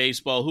Major League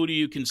Baseball, who do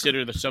you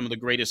consider some of the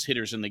greatest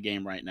hitters in the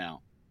game right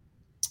now?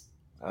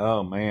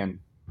 Oh man,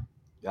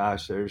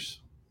 gosh, there's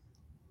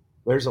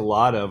a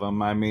lot of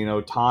them. I mean,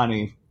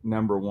 Ohtani,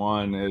 number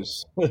one,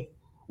 is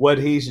what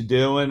he's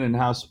doing and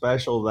how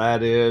special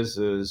that is.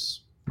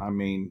 I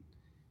mean,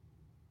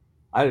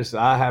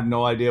 I have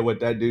no idea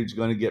what that dude's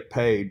going to get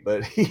paid,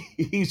 but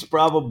he's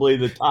probably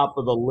the top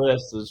of the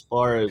list as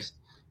far as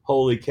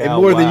holy cow.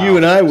 And more than you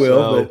and I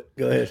will, So, but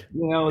go ahead.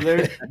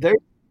 There's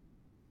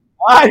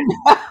I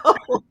know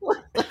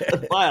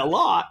by a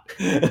lot.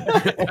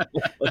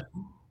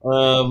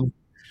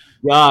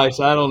 Gosh,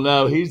 I don't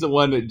know. He's the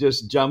one that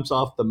just jumps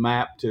off the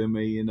map to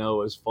me,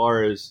 as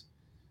far as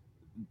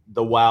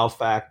the wow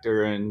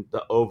factor and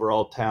the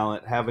overall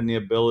talent, having the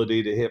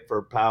ability to hit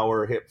for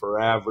power, hit for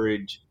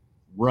average,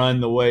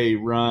 run the way he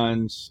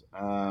runs.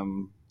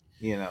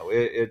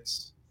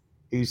 He's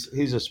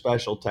a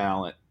special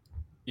talent.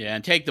 Yeah,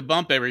 and take the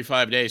bump every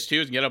 5 days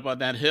too, and get up on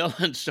that hill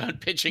and start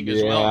pitching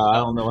as well. Yeah, I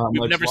don't know how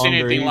We've much never seen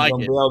longer anything he's like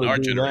going it to be able in our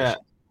to do generation.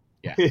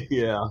 that.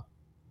 Yeah.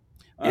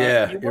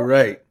 Yeah. You're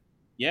right.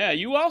 Yeah,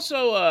 you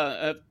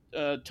also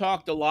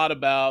talked a lot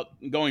about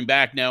going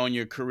back now in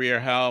your career,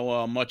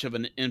 how much of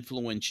an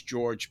influence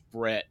George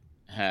Brett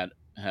had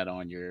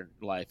on your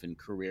life and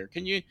career.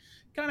 Can you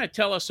kind of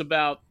tell us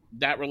about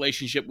that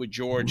relationship with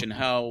George and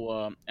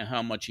how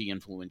much he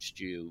influenced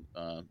you?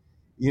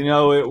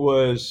 It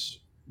was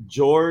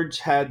George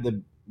had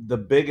the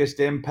biggest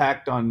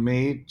impact on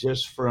me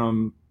just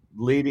from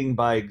leading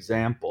by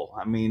example.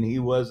 I mean, he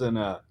wasn't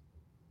a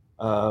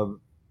uh,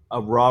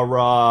 a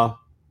rah-rah,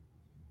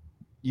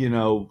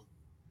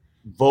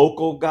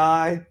 vocal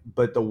guy,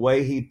 but the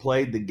way he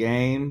played the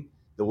game,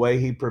 the way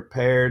he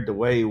prepared, the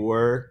way he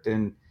worked,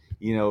 and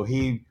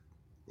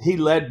he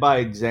led by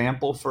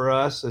example for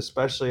us,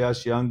 especially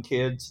us young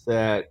kids.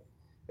 That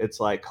it's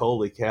like,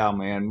 holy cow,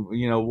 man!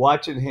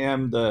 Watching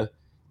him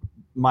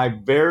my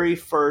very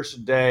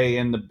first day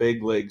in the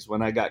big leagues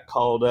when I got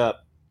called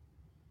up.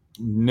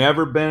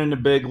 Never been in the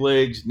big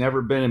leagues,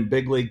 never been in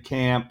big league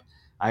camp.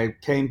 I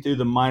came through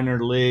the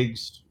minor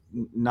leagues,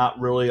 not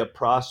really a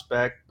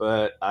prospect,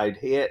 but I'd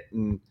hit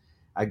and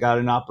I got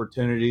an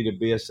opportunity to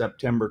be a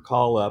September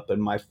call up.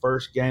 And my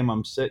first game,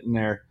 I'm sitting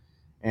there,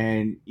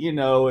 and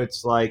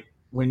it's like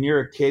when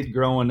you're a kid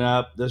growing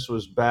up, this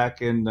was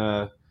back in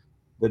the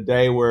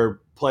day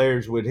where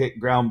players would hit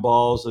ground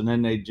balls and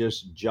then they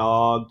just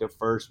jog to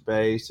first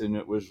base, and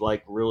it was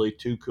like really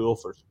too cool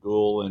for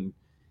school. And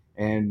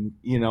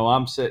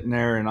I'm sitting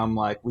there and I'm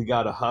like, we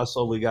got to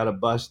hustle, we got to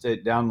bust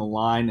it down the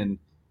line. And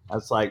I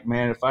was like,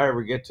 man, if I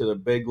ever get to the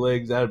big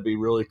leagues, that'd be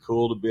really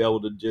cool to be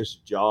able to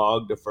just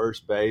jog to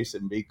first base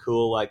and be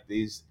cool like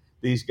these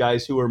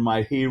guys who were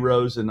my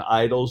heroes and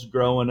idols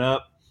growing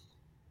up.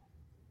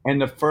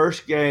 And the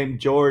first game,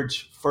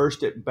 George,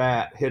 first at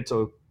bat, hits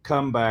a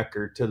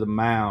comebacker to the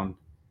mound,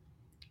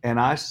 and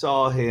I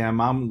saw him.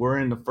 We're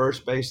in the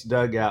first base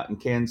dugout in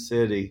Kansas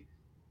City,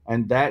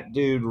 and that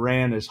dude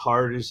ran as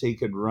hard as he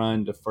could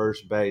run to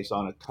first base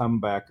on a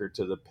comebacker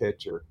to the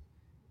pitcher.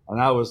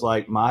 And I was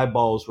like, my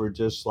eyeballs were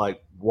just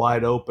like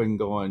wide open,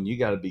 going, "You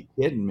got to be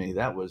kidding me!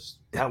 That was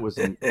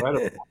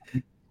incredible."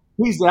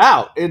 He's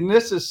out, and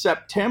this is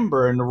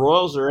September, and the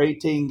Royals are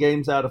 18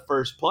 games out of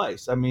first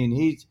place. I mean,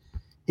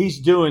 he's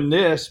doing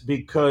this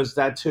because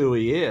that's who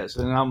he is.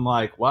 And I'm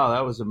like, wow,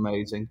 that was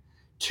amazing.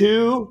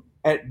 2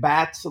 at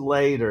bats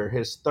later,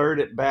 his third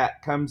at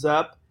bat comes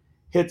up,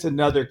 hits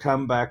another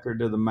comebacker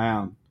to the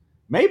mound.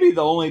 Maybe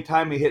the only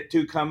time he hit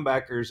 2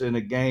 comebackers in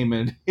a game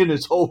in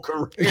his whole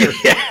career.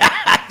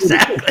 Yeah,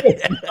 exactly.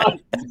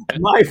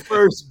 my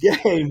first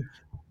game,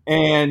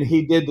 and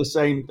he did the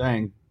same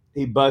thing.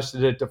 He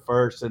busted it to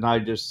first, and I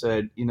just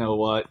said, you know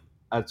what?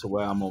 That's the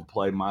way I'm going to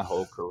play my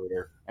whole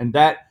career. And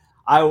that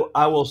I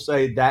will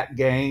say that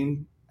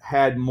game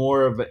had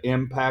more of an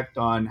impact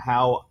on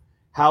how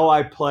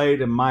I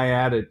played and my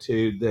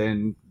attitude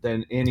than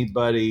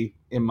anybody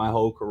in my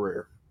whole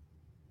career.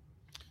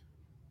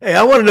 Hey,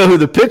 I want to know who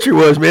the pitcher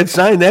was, man.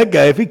 Sign that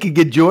guy. If he could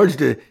get George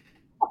to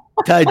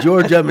tie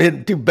George up and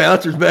hit 2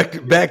 bouncers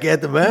back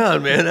at the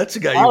mound, man, that's the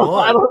guy you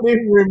want. I don't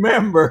even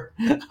remember.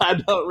 I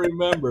don't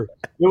remember.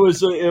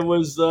 It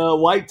was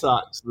White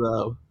Sox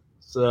though.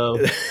 So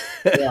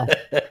yeah.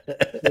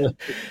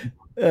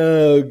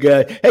 Oh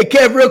God. Hey,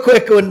 Kev, real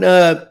quick on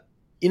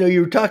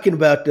you were talking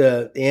about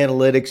the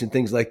analytics and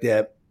things like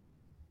that.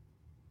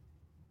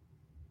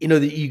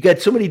 You got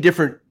so many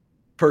different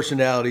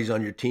personalities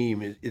on your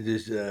team. It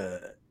is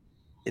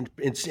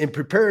in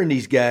preparing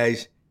these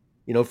guys,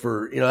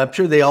 for I'm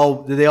sure they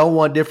all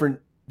want different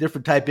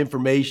type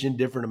information,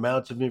 different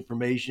amounts of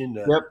information.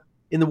 Yep.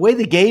 In the way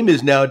the game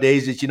is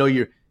nowadays, it's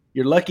you're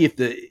lucky if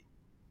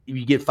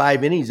you get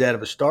 5 innings out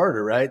of a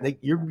starter, right?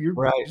 You're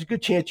right. There's a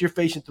good chance you're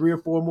facing 3 or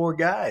 4 more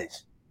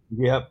guys.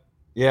 Yep.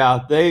 Yeah.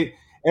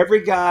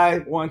 Every guy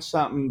wants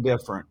something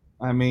different.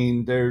 I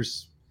mean,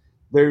 there's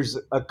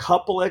a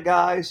couple of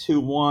guys who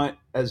want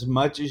as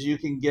much as you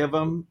can give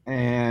them,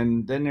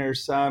 and then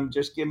there's some,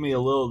 just give me a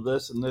little of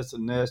this and this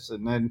and this,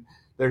 and then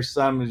there's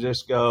some who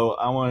just go,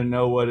 I want to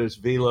know what his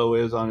velo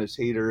is on his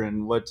heater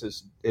and what's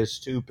his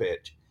 2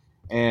 pitch,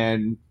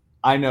 and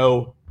I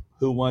know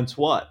who wants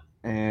what,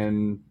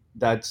 and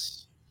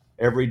that's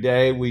every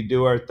day we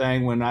do our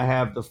thing. When I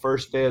have the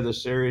first day of the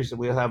series,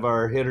 we'll have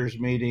our hitters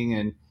meeting,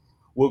 and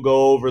we'll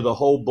go over the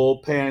whole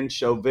bullpen,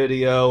 show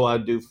video. I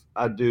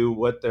do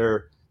what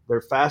their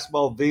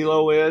fastball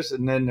velo is,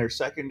 and then their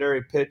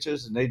secondary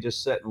pitches, and they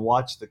just sit and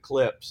watch the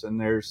clips. And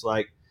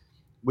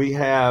we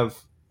have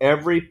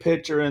every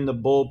pitcher in the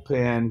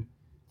bullpen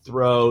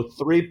throw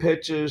 3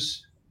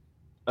 pitches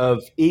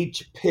of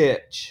each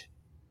pitch.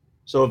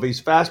 So if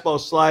he's fastball,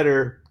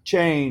 slider,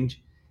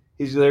 change,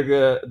 they're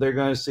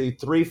going to see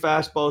 3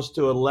 fastballs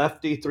to a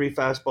lefty, 3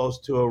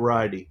 fastballs to a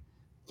righty,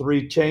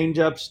 3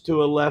 changeups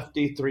to a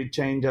lefty, 3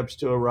 changeups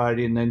to a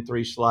righty, and then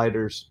 3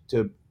 sliders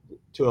to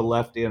a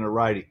lefty and a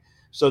righty.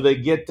 So they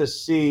get to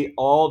see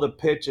all the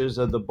pitches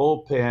of the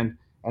bullpen,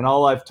 and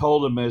all I've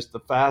told them is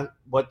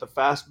what the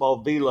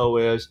fastball velo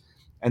is,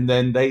 and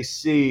then they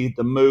see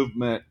the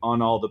movement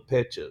on all the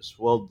pitches.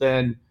 Well,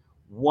 then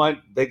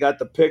they got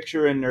the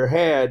picture in their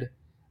head,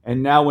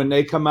 and now when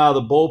they come out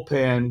of the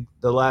bullpen,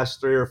 the last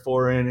 3 or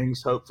 4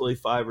 innings, hopefully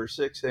 5 or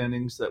 6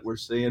 innings that we're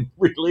seeing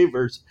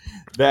relievers,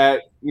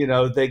 that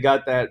they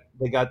got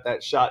that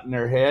shot in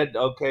their head.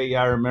 Okay,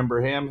 yeah, I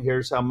remember him.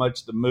 Here's how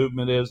much the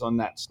movement is on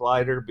that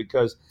slider,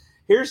 because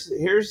here's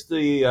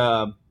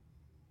the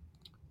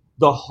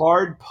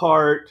hard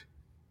part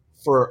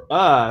for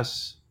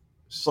us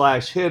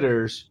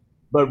 /hitters,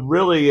 but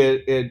really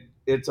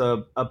it's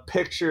a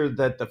picture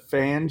that the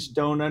fans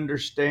don't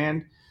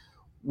understand.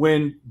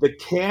 when the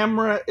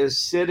camera is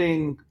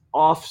sitting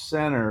off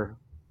center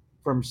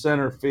from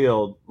center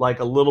field, like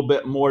a little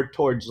bit more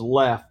towards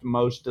left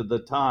most of the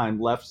time,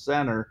 left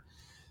center,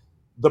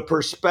 the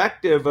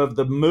perspective of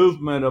the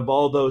movement of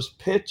all those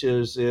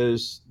pitches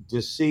is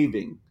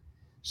deceiving.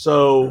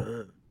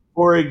 So,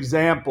 for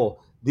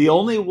example, the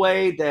only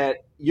way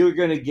that you're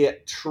going to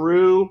get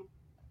true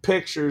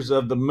pictures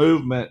of the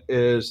movement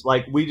is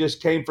like we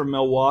just came from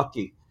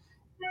Milwaukee.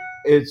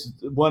 It's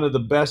one of the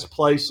best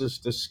places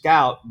to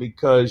scout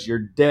because you're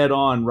dead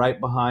on right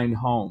behind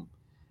home.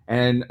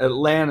 And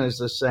Atlanta's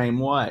the same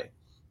way.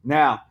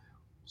 Now,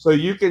 so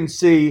you can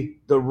see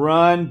the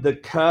run, the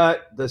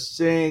cut, the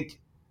sink,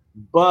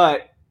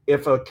 but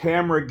if a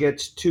camera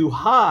gets too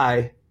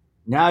high,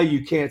 now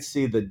you can't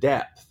see the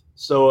depth.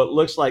 So it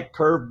looks like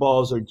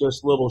curveballs are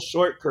just little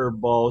short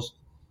curveballs.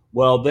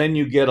 Well, then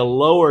you get a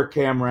lower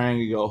camera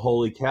angle, you go,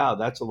 holy cow,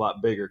 that's a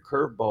lot bigger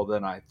curveball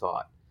than I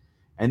thought.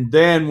 And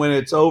then when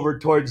it's over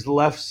towards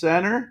left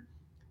center,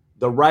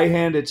 the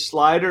right-handed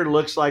slider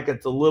looks like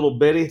it's a little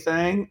bitty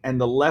thing,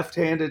 and the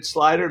left-handed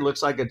slider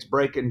looks like it's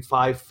breaking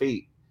 5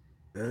 feet.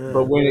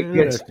 But when it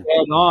gets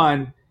head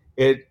on,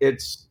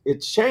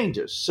 it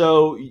changes.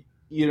 So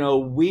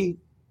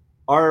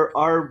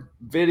our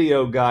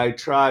video guy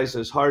tries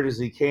as hard as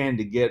he can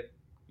to get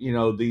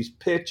these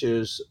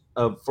pitches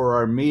for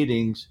our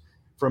meetings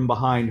from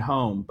behind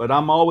home. But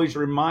I'm always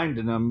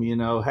reminding them,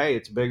 hey,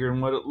 it's bigger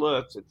than what it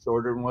looks, it's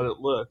shorter than what it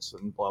looks,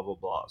 and blah blah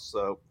blah.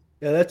 So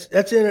yeah,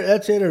 that's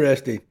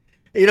interesting.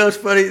 It's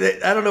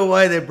funny. I don't know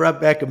why they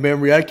brought back a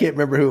memory. I can't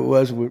remember who it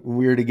was when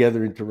we were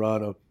together in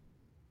Toronto.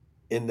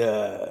 And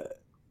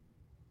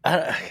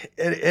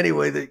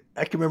anyway,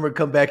 I can remember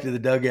come back to the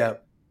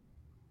dugout,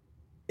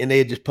 and they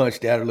had just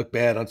punched out or looked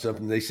bad on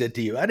something. They said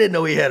to you, "I didn't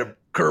know he had a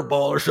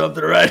curveball or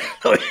something, or I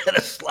didn't know he had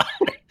a slider."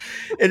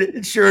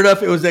 And sure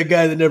enough, it was that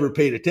guy that never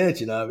paid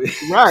attention,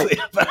 obviously. Right,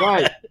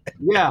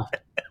 yeah.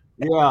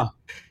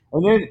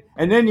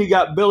 And then you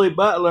got Billy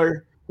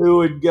Butler, who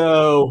would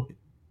go,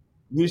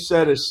 you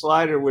said his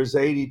slider was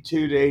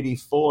 82 to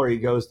 84. He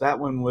goes, that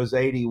one was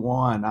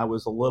 81. I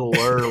was a little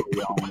early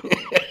on it.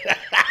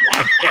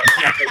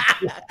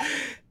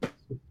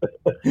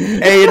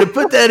 Hey, to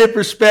put that in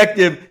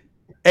perspective,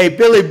 hey,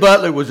 Billy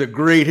Butler was a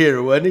great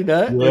hitter, wasn't he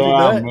not? Yeah, was he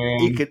not? man.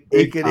 He could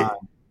hit.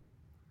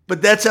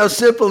 But that's how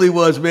simple he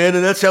was, man,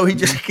 and that's how he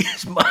just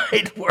his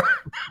mind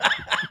worked.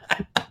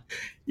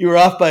 You were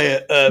off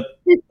by a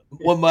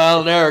 1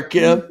 mile an hour,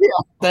 Kev. Yeah.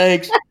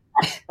 Thanks.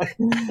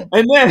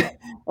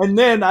 And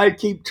then I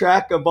keep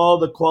track of all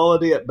the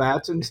quality at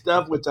bats and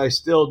stuff, which I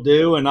still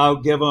do, and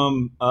I'll give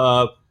them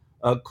a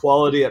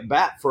quality at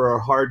bat for a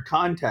hard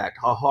contact,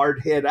 a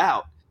hard hit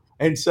out.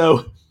 And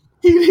so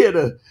he'd hit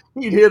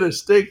a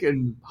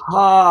stinking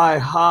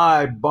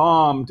high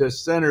bomb to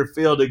center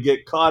field to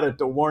get caught at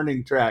the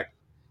warning track,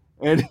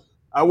 and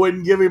I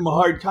wouldn't give him a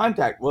hard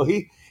contact. Well,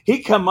 he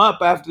come up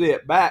after the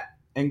at bat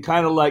and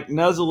kind of like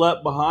nuzzle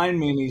up behind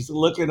me, and he's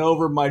looking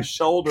over my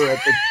shoulder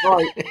at the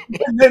chart.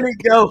 And then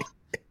he'd go,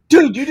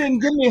 dude, you didn't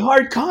give me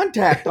hard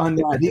contact on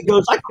that. He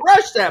goes, I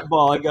crushed that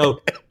ball. I go,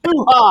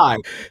 too high.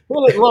 Hit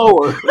it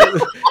lower.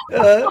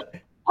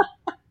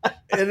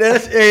 And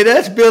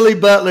that's Billy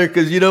Butler,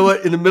 because you know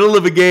what? In the middle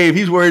of a game,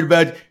 he's worried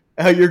about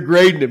how you're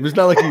grading him. It's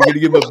not like you're going to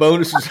give him a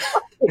bonuses.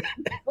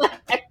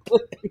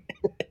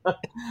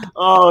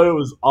 Oh, it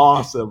was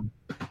awesome.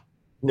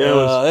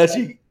 That's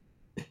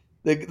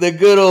the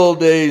good old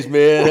days,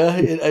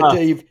 man. I tell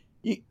you,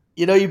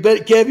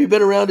 Kev, you've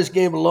been around this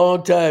game a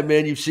long time,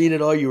 man. You've seen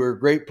it all. You were a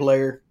great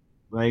player.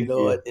 Thank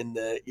you. And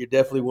you're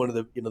definitely one of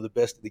the the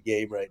best of the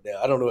game right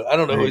now. I don't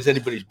know who's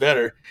anybody's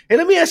better. Hey,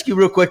 let me ask you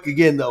real quick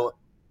again though.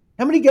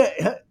 How many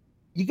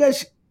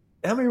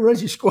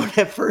runs you scored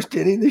that first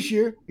inning this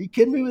year? Are you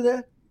kidding me with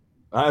that?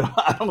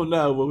 I don't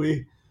know, but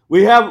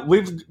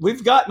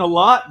we've gotten a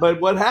lot,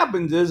 but what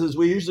happens is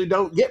we usually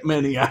don't get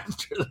many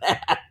after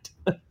that.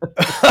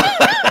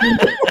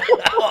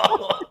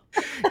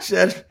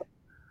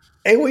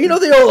 Hey, well,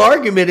 the old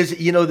argument is,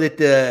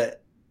 that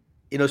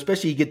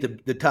especially you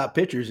get the top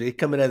pitchers, they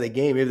coming out of the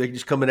game, maybe they're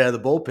just coming out of the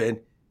bullpen.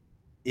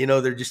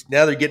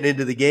 They're getting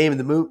into the game and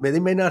the move. They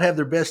may not have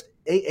their best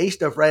A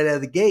stuff right out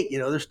of the gate.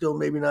 They're still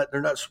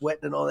they're not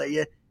sweating and all that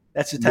yet.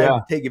 That's the time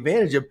to take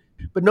advantage of.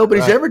 But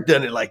nobody's ever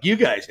done it like you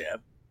guys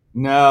have.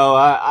 No,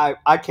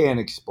 I can't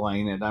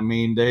explain it. I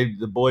mean,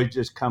 the boys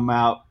just come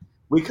out.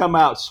 We come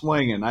out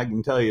swinging. I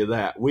can tell you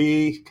that.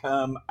 We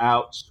come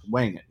out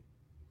swinging.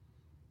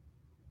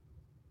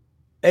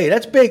 Hey,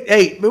 that's big.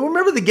 Hey, but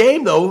remember the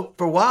game though?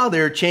 For a while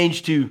there, it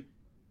changed to,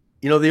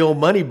 the old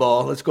money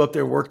ball. Let's go up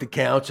there and work the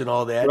counts and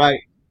all that.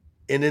 Right.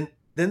 And then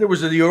there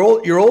was your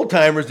old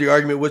timers. The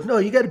argument was, no,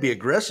 you got to be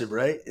aggressive,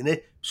 right? And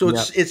it's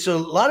a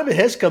lot of it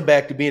has come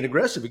back to being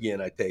aggressive again,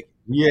 I think.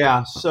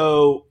 Yeah.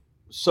 So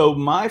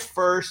my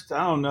first,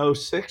 I don't know,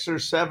 6 or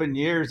 7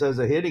 years as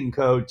a hitting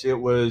coach, it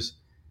was,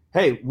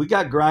 hey, we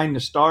got to grind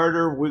the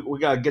starter. We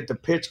got to get the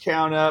pitch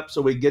count up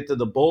so we get to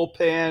the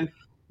bullpen.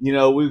 We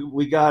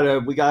got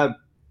to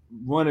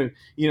want to,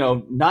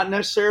 not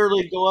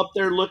necessarily go up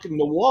there looking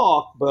to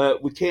walk,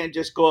 but we can't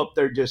just go up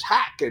there just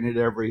hacking at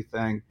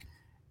everything.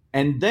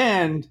 And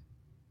then,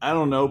 I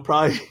don't know,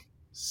 probably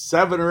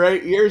 7 or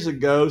 8 years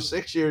ago,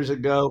 6 years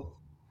ago,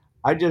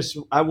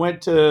 I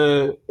went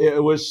to,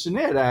 it was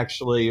Snit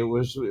actually. It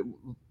was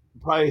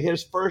probably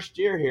his first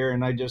year here.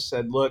 And I just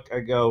said, look,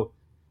 I go,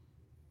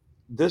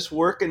 this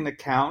working the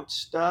count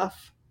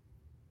stuff,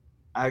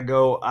 I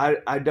go,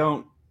 I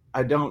don't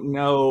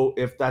know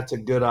if that's a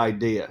good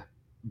idea,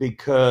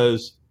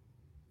 because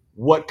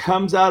what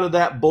comes out of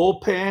that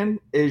bullpen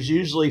is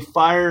usually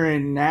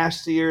firing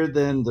nastier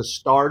than the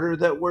starter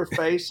that we're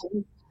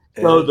facing.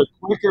 So the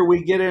quicker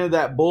we get into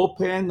that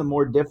bullpen, the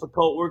more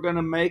difficult we're going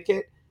to make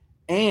it.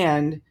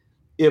 And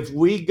if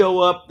we go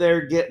up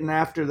there getting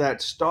after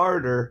that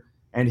starter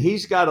and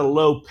he's got a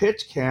low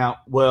pitch count,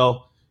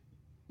 well,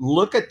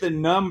 look at the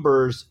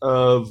numbers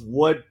of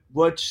what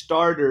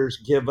starters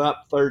give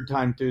up third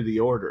time through the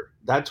order.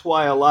 That's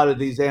why a lot of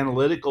these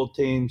analytical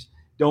teams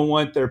don't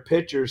want their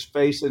pitchers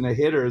facing a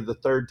hitter the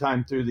third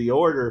time through the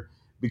order,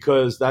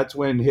 because that's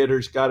when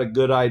hitters got a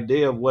good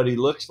idea of what he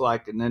looks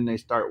like, and then they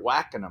start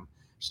whacking him.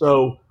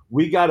 So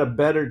we got a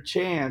better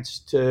chance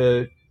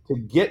to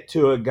get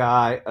to a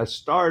guy, a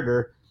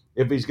starter,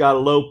 if he's got a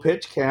low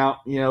pitch count.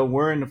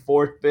 We're in the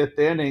fourth, fifth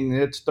inning,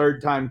 it's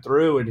third time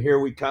through, and here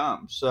we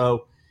come.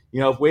 So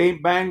if we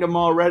ain't banged them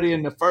already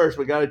in the first,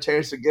 we got a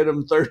chance to get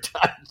them third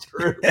time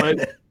through.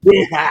 But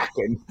we're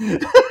hacking.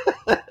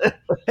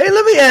 Hey,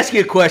 let me ask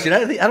you a question.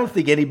 I don't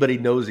think anybody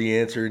knows the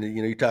answer. And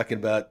you're talking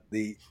about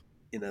the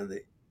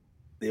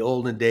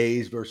olden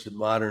days versus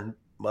the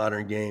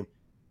modern game.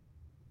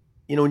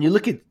 When you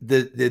look at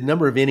the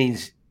number of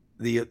innings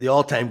the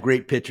all time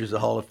great pitchers, the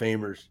Hall of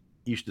Famers,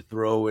 used to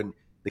throw, and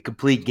the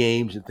complete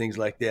games and things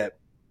like that.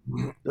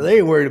 So they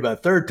ain't worried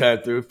about third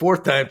time through,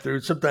 fourth time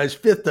through, sometimes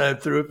fifth time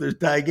through if there's a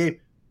tie game.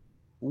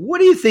 What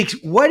do you think?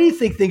 Why do you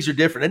think things are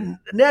different? And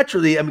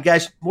naturally, I mean,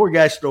 more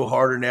guys throw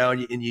harder now,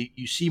 and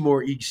you see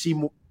more. You see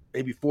more,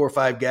 maybe 4 or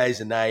 5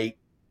 guys a night.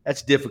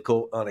 That's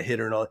difficult on a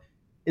hitter and all.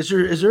 Is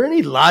there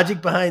any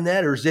logic behind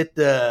that, or is it?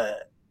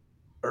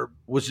 Or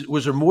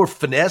was there more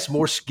finesse,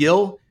 more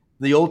skill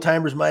the old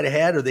timers might have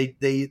had, or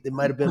they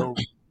might have been able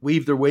to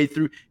weave their way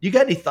through? You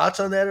got any thoughts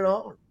on that at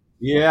all?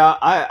 Yeah,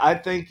 I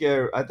think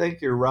you're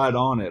right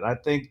on it. I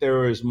think there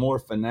was more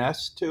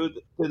finesse to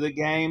the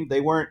game.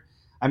 They weren't.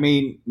 I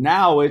mean,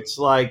 now it's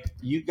like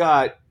you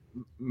got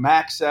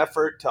max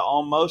effort to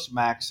almost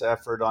max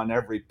effort on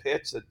every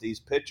pitch that these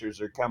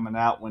pitchers are coming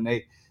out when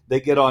they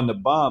get on the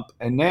bump,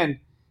 and then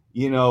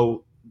you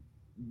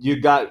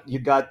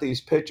got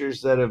these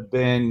pitchers that have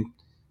been,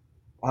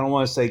 I don't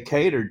want to say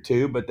catered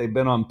to, but they've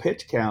been on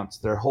pitch counts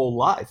their whole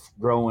life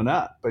growing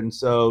up. And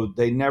so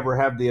they never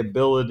have the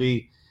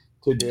ability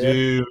to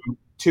do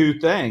two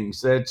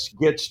things: that's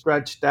get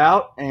stretched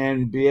out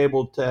and be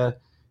able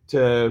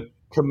to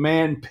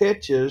command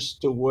pitches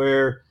to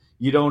where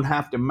you don't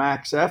have to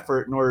max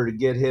effort in order to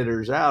get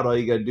hitters out. All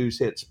you got to do is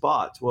hit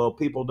spots. Well,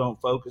 people don't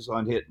focus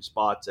on hitting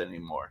spots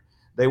anymore.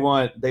 They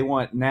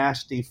want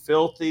nasty,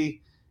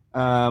 filthy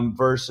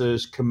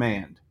versus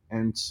command.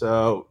 And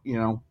so,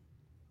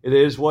 it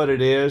is what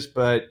it is,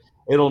 but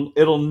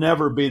it'll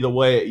never be the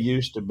way it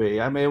used to be.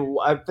 I mean,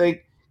 I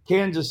think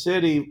Kansas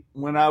City,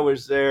 when I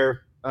was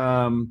there,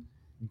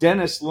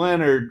 Dennis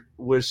Leonard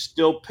was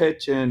still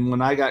pitching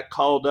when I got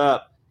called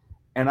up,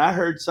 and I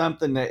heard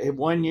something that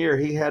one year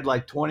he had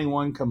like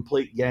 21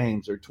 complete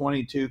games or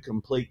 22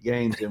 complete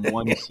games in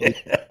one season.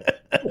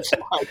 It's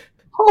like,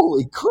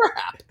 holy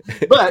crap!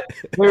 But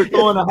they were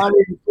throwing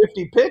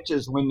 150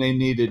 pitches when they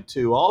needed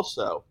to,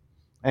 also.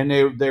 And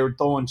they were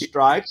throwing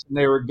strikes, and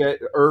they were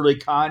getting early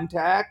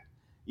contact,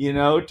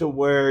 to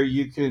where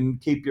you can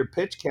keep your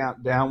pitch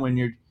count down when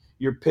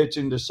you're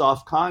pitching to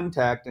soft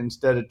contact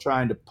instead of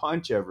trying to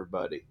punch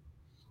everybody.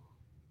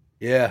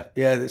 Yeah.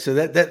 So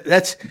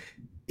that's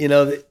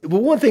well,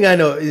 one thing I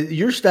know,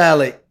 your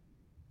style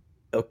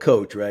of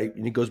coach, right?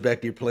 And it goes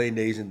back to your playing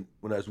days and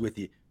when I was with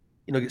you.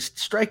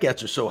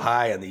 Strikeouts are so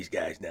high on these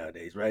guys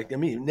nowadays, right? I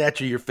mean,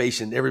 naturally, you're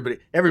facing everybody.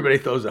 Everybody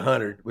throws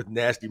 100 with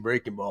nasty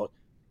breaking balls.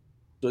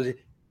 So,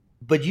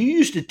 but you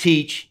used to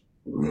teach,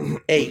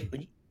 hey,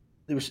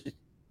 there was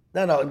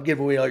not all give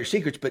away all your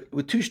secrets, but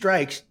with 2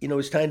 strikes,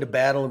 it's time to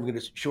battle, and we're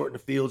going to shorten the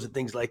fields and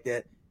things like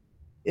that.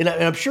 And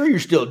I'm sure you're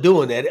still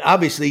doing that.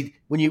 Obviously,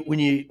 when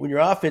your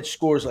offense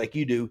scores like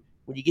you do,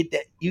 when you get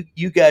that,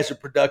 you guys are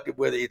productive.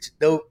 Whether it's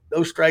no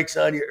strikes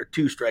on you or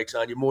 2 strikes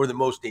on you, more than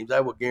most teams, I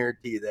will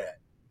guarantee you that.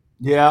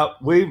 Yeah,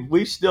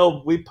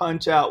 we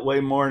punch out way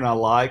more than I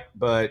like,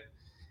 but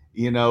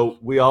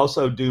we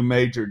also do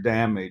major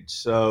damage.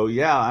 So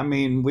yeah, I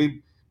mean,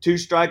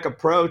 2-strike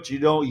approach.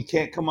 You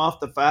can't come off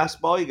the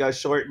fastball. You got to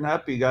shorten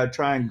up. You got to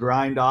try and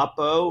grind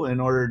oppo in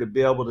order to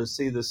be able to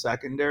see the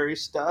secondary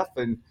stuff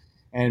and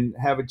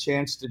have a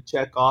chance to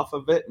check off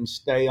of it and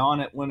stay on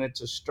it when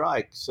it's a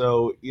strike.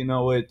 So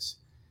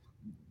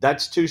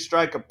that's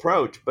 2-strike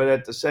approach. But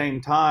at the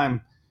same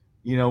time,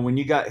 when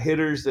you got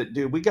hitters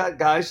we got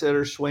guys that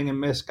are swing and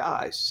miss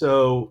guys.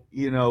 So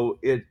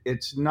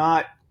it's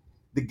not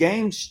the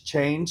game's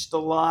changed a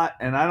lot,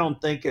 and I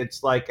don't think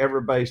it's like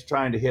everybody's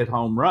trying to hit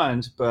home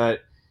runs,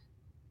 but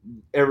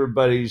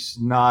everybody's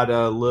not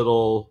a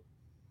little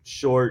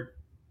short,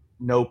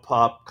 no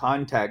pop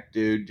contact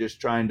dude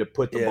just trying to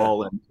put the Yeah.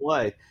 ball in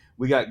play.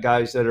 We got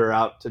guys that are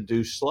out to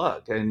do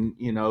slug, and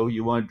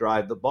you want to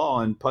drive the ball,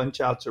 and punch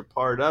outs are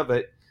part of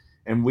it.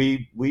 And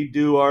we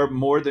do our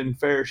more than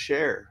fair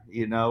share.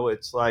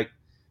 It's like,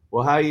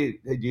 well, do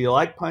you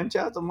like punch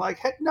outs? I'm like,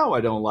 heck no,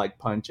 I don't like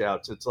punch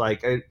outs. It's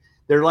like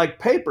they're like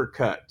paper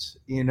cuts.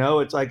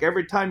 It's like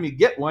every time you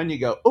get one, you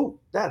go, oh,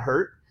 that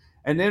hurt.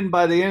 And then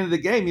by the end of the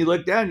game, you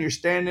look down, you're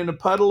standing in a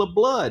puddle of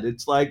blood.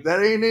 It's like,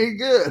 that ain't any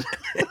good.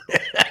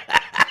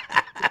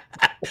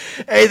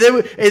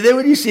 Then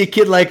when you see a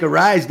kid like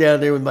Arise down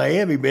there with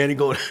Miami, man, and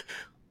going,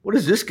 what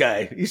is this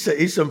guy?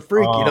 He's some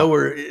freak,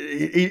 where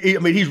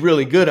he's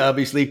really good,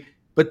 obviously.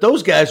 But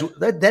those guys,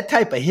 that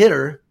type of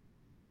hitter,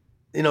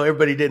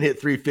 everybody didn't hit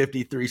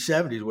 350,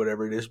 370s,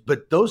 whatever it is.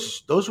 But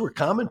those were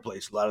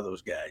commonplace, a lot of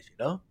those guys,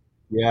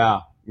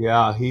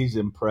 Yeah, he's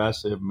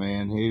impressive,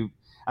 man.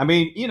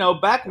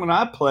 Back when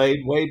I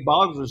played, Wade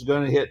Boggs was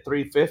going to hit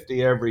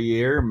 350 every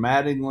year.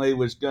 Mattingly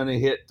was going to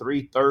hit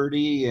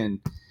 330, and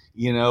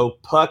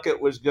Puckett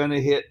was going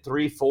to hit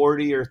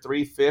 340 or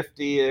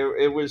 350.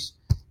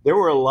 There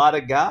were a lot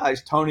of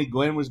guys. Tony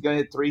Gwynn was going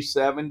to hit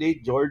 370.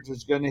 George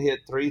was going to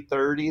hit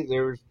 330.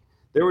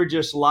 There were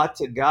just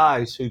lots of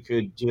guys who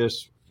could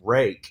just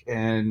rake,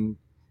 and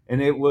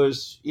it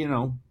was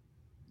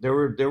there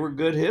were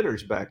good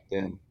hitters back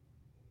then.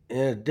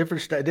 Yeah,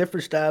 different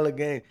style of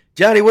game.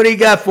 Johnny, what do you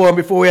got for him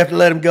before we have to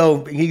let him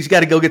go? He's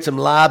got to go get some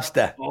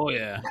lobster. Oh,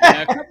 yeah.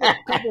 A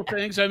couple of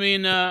things.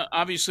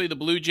 Obviously the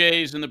Blue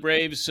Jays and the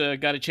Braves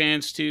got a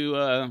chance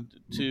to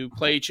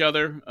play each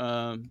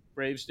other.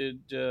 Braves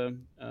did,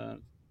 Blue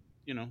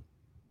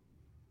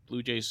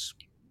Jays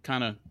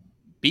kind of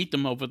beat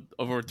them over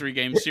a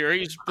 3-game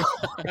series.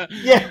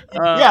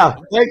 Yeah.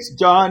 Thanks,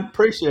 John.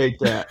 Appreciate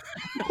that.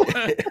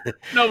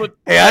 No, but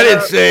hey, I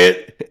didn't say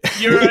it.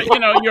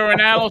 Your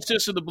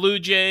analysis of the Blue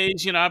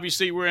Jays.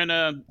 Obviously we're in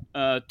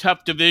a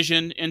tough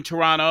division in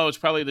Toronto. It's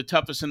probably the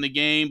toughest in the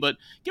game. But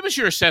give us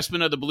your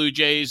assessment of the Blue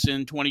Jays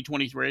in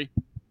 2023.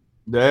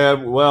 Yeah,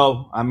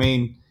 well,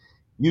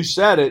 you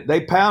said it.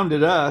 They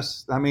pounded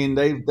us.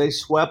 They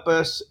swept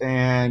us,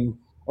 and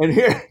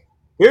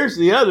here's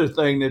the other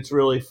thing that's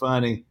really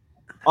funny.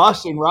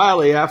 Austin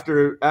Riley,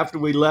 after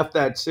we left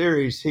that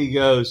series, he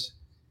goes,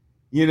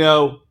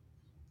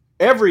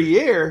 every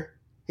year,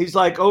 he's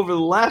like, over the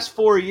last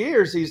 4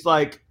 years, he's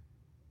like,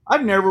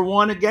 I've never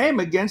won a game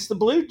against the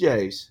Blue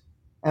Jays.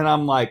 And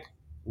I'm like,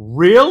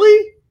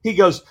 really? He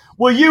goes,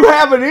 well, you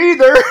haven't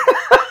either.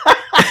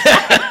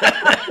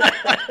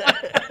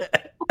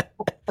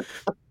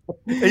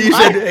 And you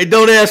said, hey,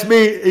 don't ask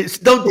me.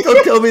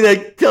 Don't tell me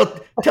that.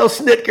 Tell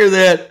Snitker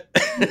that.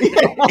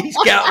 He's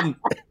counting.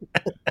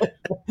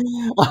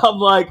 I'm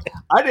like,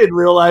 I didn't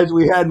realize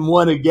we hadn't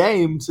won a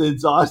game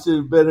since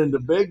Austin had been in the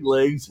big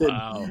leagues.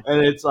 Wow.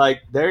 And it's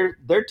like, they're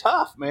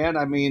tough, man.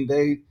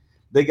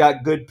 They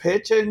got good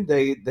pitching.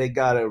 They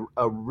got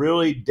a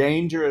really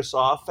dangerous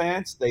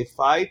offense. They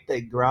fight,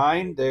 they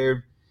grind.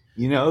 There's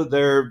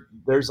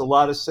a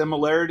lot of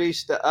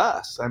similarities to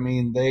us.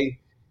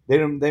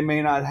 They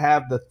may not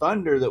have the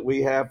thunder that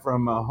we have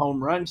from a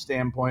home run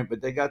standpoint,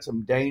 but they got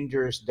some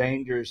dangerous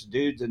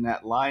dudes in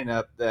that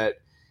lineup that,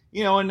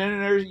 and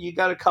then you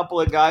got a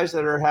couple of guys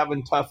that are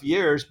having tough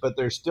years, but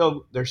they're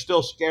still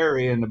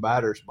scary in the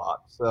batter's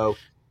box. So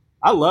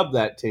I love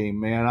that team,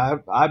 man.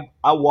 I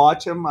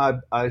watch them.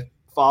 I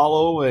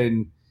follow,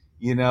 and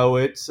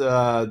it's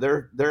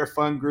they're a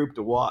fun group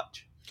to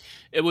watch.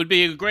 It would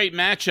be a great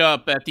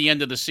matchup at the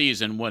end of the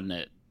season, wouldn't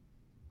it?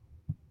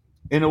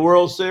 In the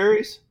World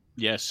Series?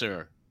 Yes,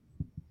 sir.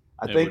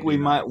 I think we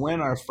might win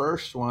our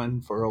first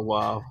one for a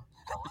while.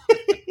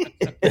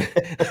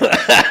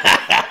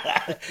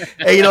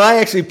 Hey, I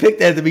actually picked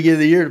that at the beginning of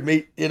the year to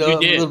meet, a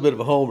little bit of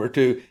a homer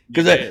too,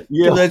 because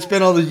I'd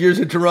spent all those years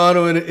in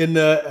Toronto, and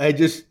I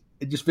just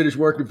finished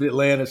working for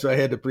Atlanta, so I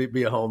had to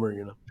be a homer,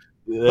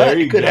 There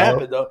you could go.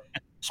 happen though.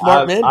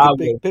 Smart men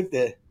could pick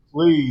that.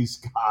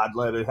 Please, God,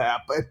 let it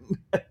happen.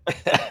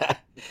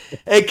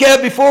 Hey,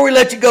 Kev, before we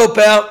let you go,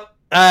 pal,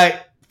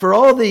 for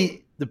all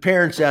the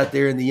parents out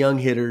there and the young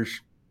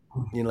hitters,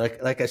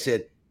 like I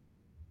said,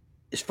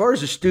 as far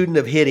as a student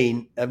of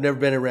hitting, I've never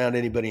been around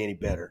anybody any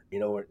better,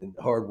 in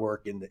hard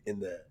work, in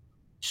the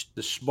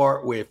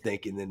smart way of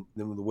thinking than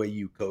the way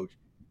you coach.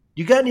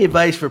 You got any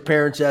advice for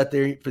parents out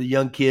there, for the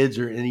young kids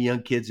or any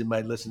young kids that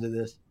might listen to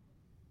this?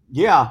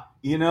 Yeah,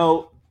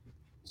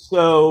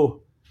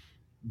 so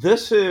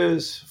this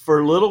is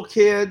for little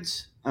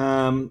kids.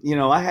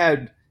 I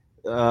had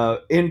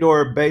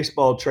indoor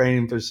baseball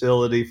training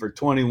facility for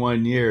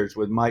 21 years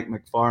with Mike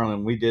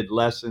McFarland. We did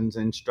lessons,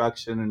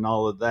 instruction, and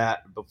all of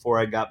that before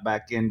I got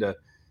back into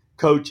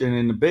coaching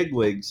in the big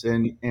leagues.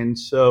 And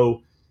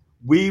so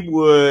we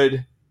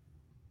would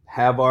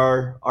have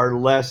our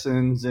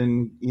lessons,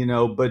 and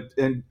but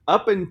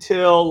up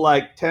until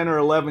like 10 or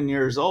 11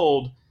 years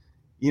old,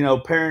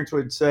 parents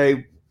would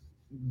say,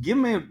 give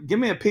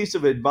me a piece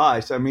of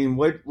advice. I mean,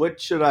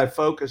 what should I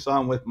focus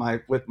on with my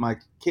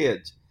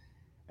kids?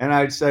 And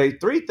I'd say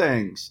 3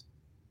 things.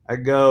 I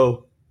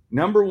go,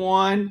 number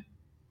 1,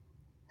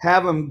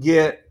 have them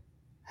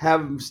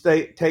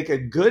take a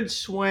good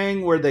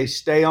swing where they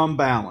stay on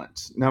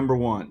balance. Number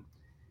 1,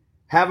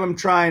 have them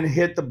try and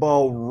hit the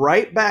ball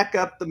right back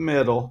up the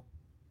middle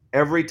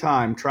every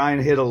time. Try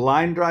and hit a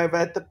line drive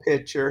at the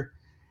pitcher,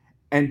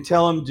 and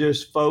tell them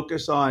just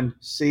focus on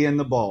seeing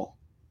the ball.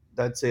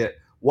 That's it.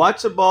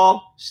 Watch the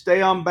ball,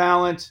 stay on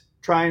balance,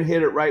 try and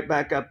hit it right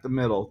back up the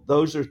middle.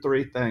 Those are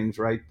 3 things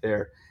right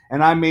there.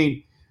 And I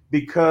mean,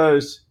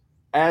 because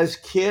as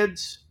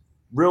kids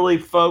really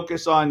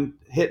focus on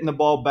hitting the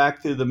ball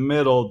back through the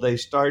middle, they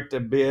start to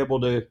be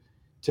able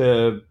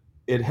to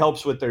it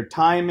helps with their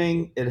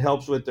timing, it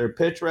helps with their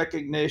pitch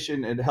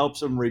recognition, it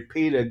helps them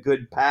repeat a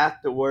good path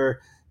to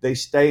where they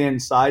stay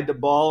inside the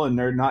ball and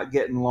they're not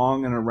getting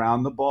long and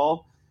around the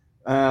ball.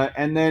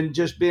 And then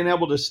just being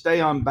able to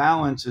stay on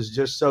balance is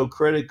just so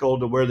critical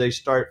to where they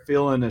start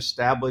feeling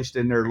established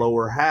in their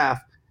lower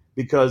half,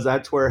 because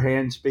that's where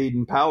hand speed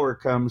and power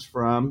comes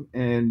from.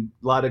 And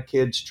a lot of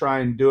kids try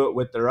and do it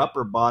with their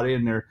upper body,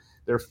 and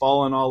they're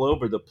falling all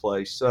over the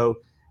place. So,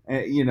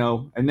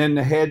 and then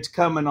the head's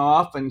coming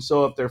off. And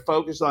so if they're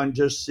focused on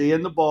just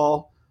seeing the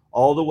ball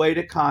all the way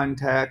to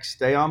contact,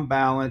 stay on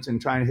balance,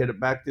 and try and hit it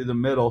back through the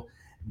middle,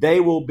 they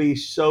will be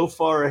so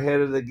far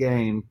ahead of the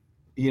game,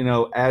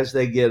 as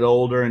they get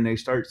older and they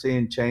start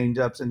seeing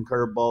change-ups and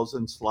curveballs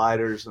and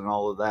sliders and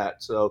all of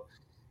that. So,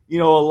 a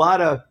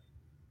lot of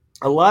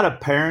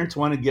parents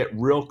want to get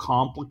real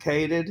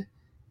complicated,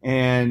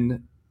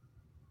 and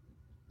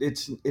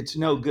it's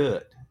no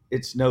good.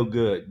 It's no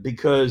good,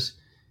 because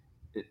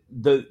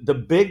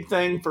the big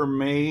thing for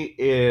me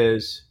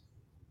is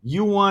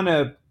you want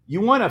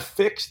to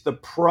fix the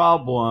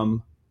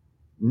problem,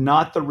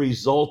 not the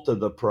result of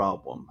the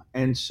problem.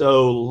 And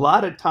so a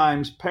lot of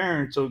times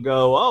parents will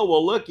go, oh,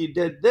 well, look, you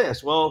did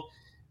this. Well,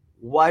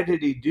 why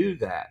did he do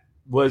that?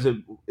 Was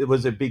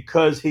it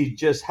because he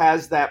just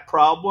has that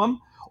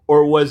problem,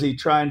 or was he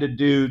trying to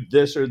do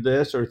this or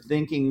this, or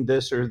thinking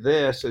this or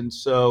this? And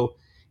so,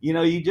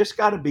 you just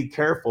got to be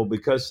careful,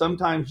 because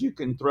sometimes you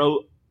can throw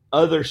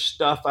other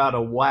stuff out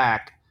of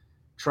whack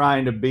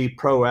trying to be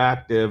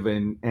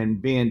proactive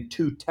and being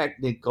too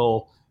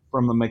technical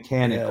from a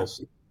mechanical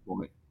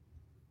standpoint.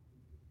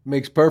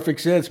 Makes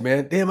perfect sense,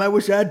 man. Damn, I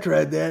wish I'd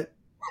tried that.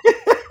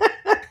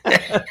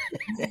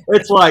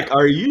 It's like,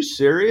 are you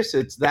serious?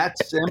 It's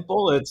that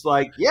simple. It's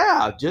like,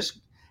 yeah, just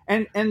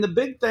and the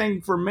big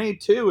thing for me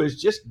too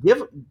is just get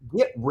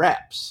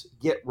reps.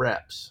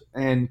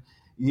 And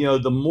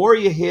the more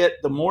you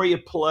hit, the more you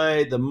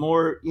play, the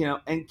more,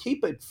 and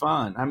keep it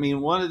fun. I mean,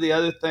 one of the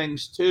other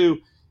things too,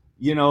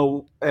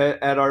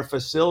 at our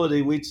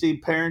facility, we'd see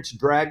parents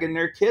dragging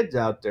their kids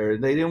out there.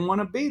 They didn't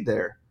want to be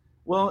there.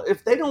 Well,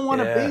 if they don't want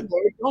to be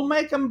there, don't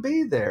make them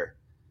be there.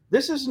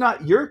 This is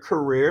not your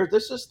career.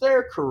 This is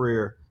their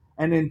career.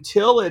 And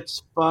until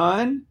it's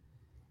fun,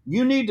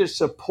 you need to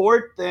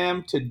support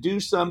them to do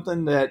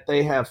something that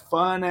they have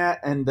fun at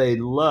and they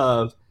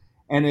love.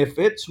 And if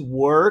it's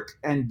work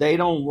and they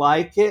don't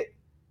like it,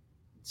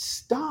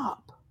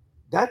 stop.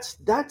 That's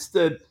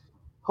the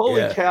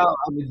holy cow.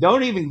 I mean,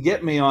 don't even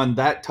get me on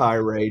that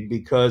tirade,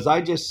 because I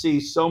just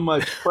see so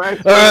much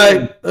pressure. All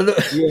right.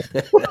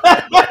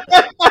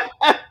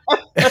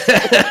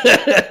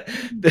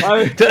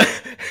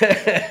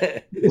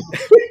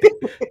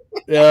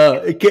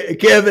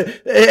 Kevin,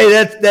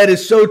 hey, that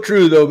is so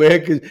true though, man.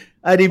 Because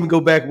I'd even go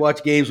back and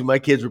watch games when my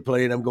kids were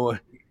playing. I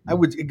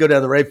would go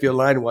down the right field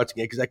line and watch a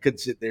game, because I couldn't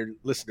sit there and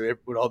listen to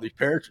what all these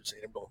parents were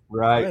saying. I'm going,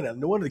 right. Man,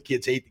 no wonder the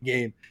kids hate the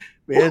game,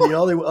 man.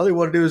 All they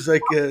want to do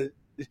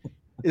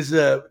is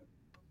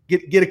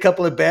get a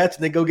couple of bats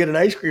and then go get an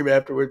ice cream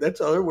afterward.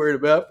 That's all they're worried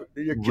about.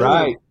 You're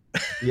killing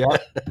them.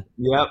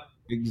 Yep,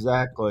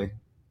 exactly.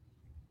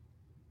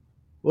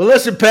 Well,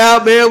 listen,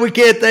 pal, man, we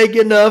can't thank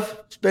you enough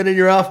spending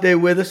your off day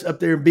with us up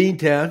there in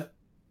Beantown.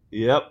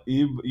 Yep,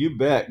 you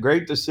bet.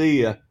 Great to see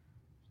you.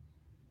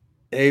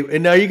 Hey,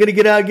 and now you're going to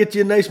get out and get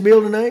you a nice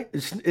meal tonight?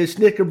 Is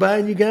Snicker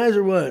buying you guys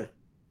or what?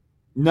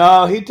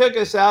 No, he took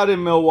us out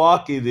in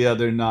Milwaukee the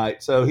other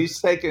night, so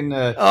he's taking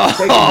or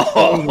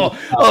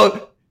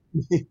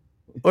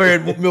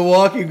in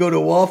Milwaukee, go to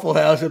a Waffle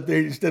House up there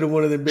instead of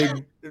one of the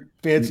big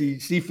fancy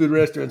seafood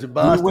restaurants in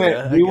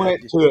Boston. We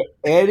went to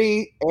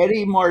Eddie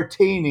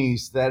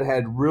Martini's that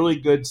had really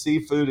good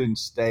seafood and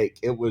steak.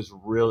 It was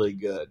really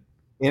good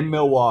in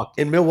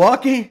Milwaukee. In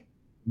Milwaukee?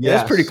 Yeah,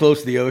 that's pretty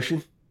close to the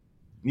ocean.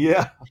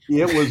 Yeah,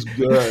 it was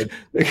good.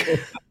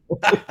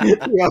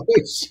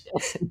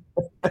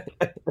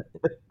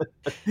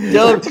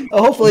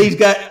 Hopefully he's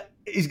got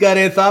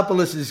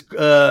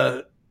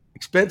Anthopoulos'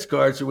 expense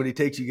card, so when he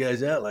takes you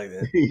guys out like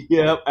that.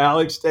 Yep,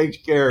 Alex takes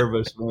care of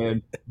us,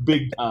 man.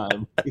 Big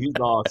time. He's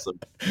awesome.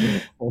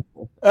 All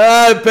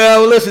right, pal.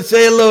 Well, listen,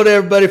 say hello to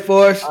everybody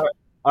for us.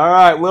 All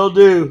right, will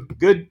do.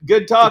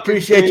 Good talking.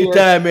 Appreciate your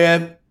time,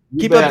 man.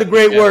 Keep up the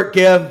great work,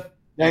 Kev.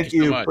 Thank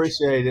you.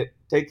 Appreciate it.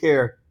 Take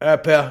care. All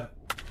right, pal.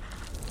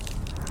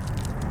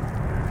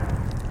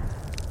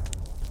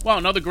 Well,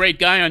 another great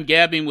guy on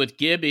Gabbing with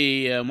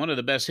Gibby, one of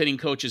the best hitting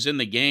coaches in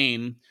the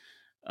game.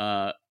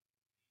 Uh,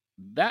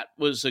 that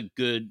was a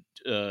good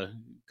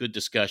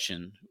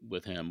discussion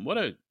with him. What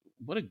a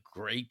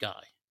great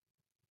guy.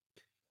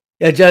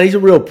 Yeah, John, he's a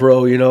real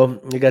pro.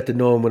 I got to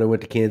know him when I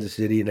went to Kansas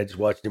City, and I just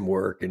watched him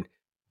work. And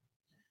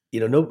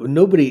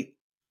nobody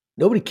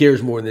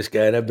cares more than this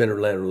guy. And I've been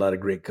around a lot of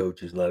great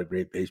coaches, a lot of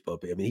great baseball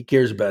players. I mean, he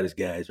cares about his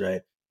guys,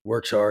 right?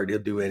 Works hard. He'll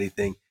do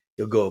anything.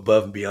 He'll go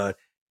above and beyond.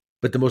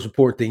 But the most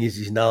important thing is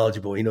he's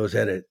knowledgeable. He knows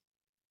how to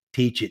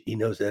teach it. He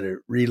knows how to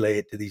relay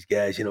it to these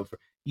guys. You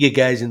get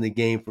guys in the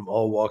game from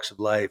all walks of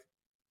life,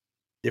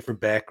 different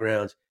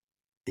backgrounds,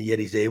 and yet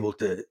he's able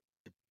to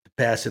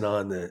pass it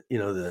on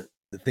the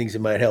things that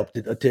might help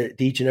to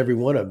each and every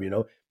one of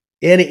them.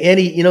 And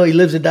he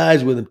lives and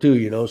dies with them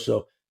too.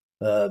 So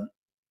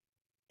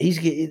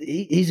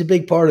he's a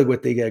big part of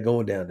what they got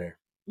going down there.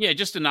 Yeah,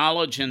 just the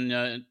knowledge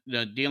and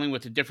dealing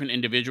with the different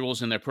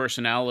individuals and their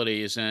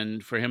personalities,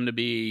 and for him to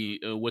be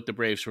with the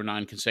Braves for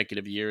 9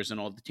 consecutive years, and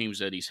all the teams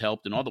that he's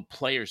helped, and all the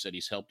players that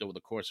he's helped over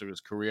the course of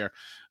his career,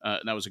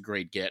 that was a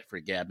great get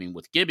for Gabbing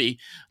with Gibby.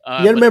 You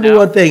got to remember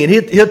one thing,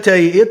 and he'll tell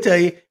you.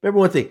 Remember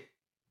one thing.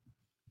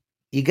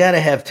 You got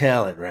to have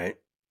talent, right?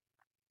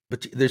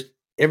 But there's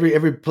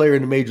every player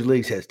in the major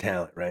leagues has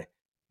talent, right?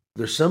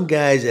 There's some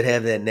guys that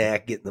have that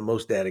knack getting the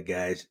most out of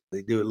guys.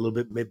 They do it a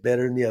little bit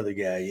better than the other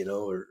guy,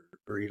 or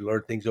you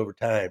learn things over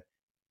time.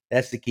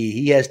 That's the key.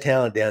 He has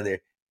talent down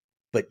there,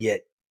 but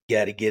yet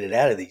got to get it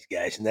out of these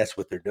guys, and that's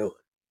what they're doing.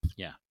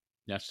 Yeah,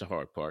 that's the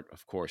hard part,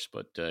 of course,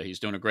 but he's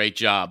doing a great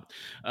job.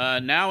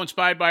 Now,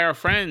 inspired by our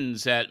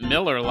friends at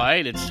Miller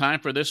Lite, it's time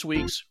for this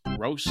week's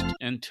Roast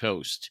and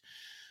Toast.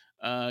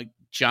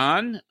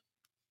 John,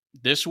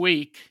 this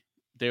week,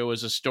 there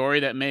was a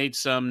story that made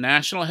some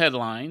national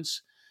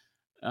headlines.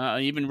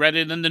 I even read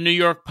it in the New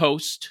York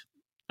Post.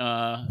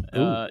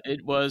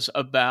 It was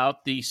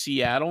about the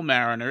Seattle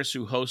Mariners,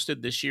 who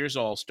hosted this year's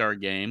All-Star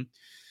Game.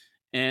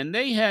 And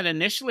they had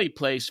initially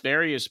placed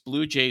various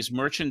Blue Jays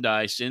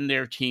merchandise in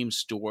their team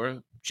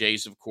store.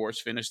 Jays, of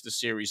course, finished the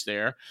series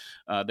there.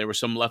 There was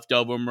some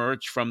leftover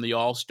merch from the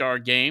All-Star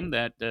Game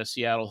that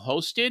Seattle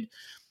hosted.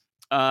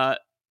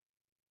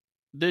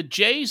 The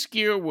Jays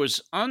gear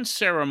was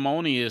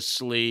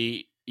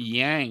unceremoniously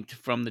yanked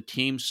from the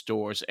team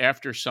stores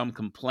after some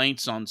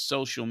complaints on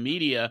social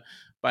media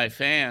by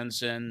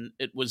fans, and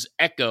it was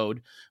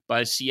echoed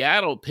by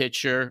Seattle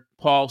pitcher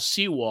Paul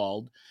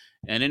Sewald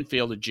and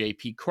infielder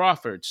J.P.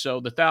 Crawford. So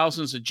the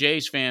thousands of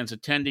Jays fans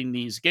attending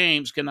these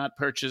games cannot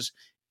purchase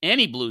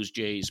any Blues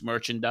Jays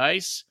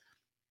merchandise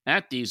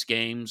at these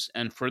games,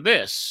 and for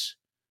this,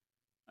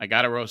 I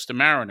got to roast the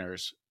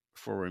Mariners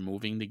for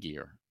removing the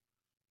gear.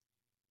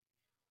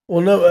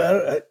 Well, no,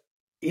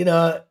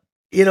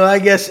 I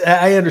guess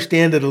I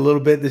understand it a little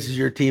bit. This is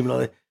your team and all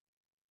that.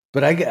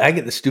 But I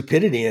get the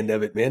stupidity end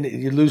of it, man.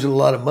 You're losing a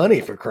lot of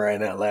money for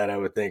crying out loud, I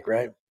would think,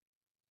 right?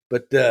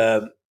 But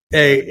but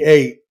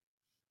I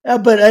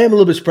am a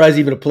little bit surprised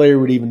even a player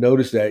would even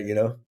notice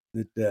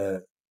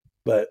that,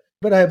 but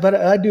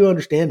I do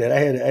understand that. I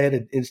had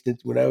an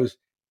instance when I was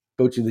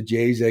coaching the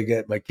Jays.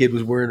 My kid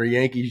was wearing a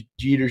Yankees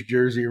Jeter's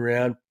jersey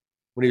around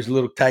when he was a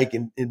little tyke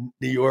in New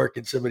York,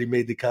 and somebody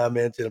made the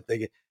comments, and I'm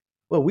thinking,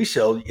 well, we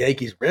sell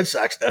Yankees Red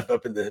Sox stuff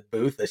up in the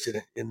booth. I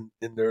said, in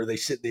there, they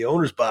sit in the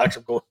owner's box.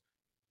 I'm going,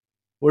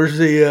 where's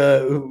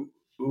the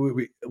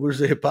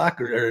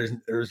hypocrisy?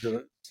 Or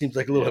seems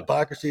like a little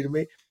hypocrisy to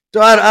me.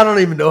 So I don't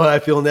even know how I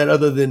feel in that,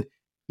 other than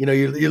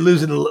you're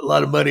losing a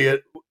lot of money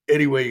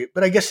anyway.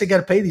 But I guess they got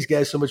to pay these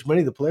guys so much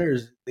money. The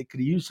players, they could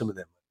have used some of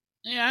them.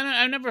 Yeah,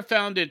 I never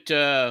found it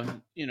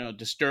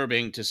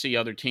disturbing to see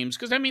other teams,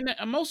 because I mean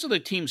most of the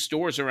team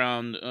stores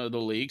around the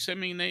leagues, I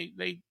mean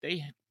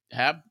they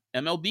have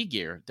MLB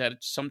gear that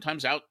it's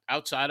sometimes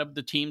outside of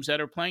the teams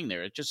that are playing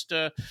there. You got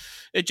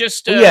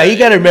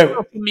to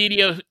remember,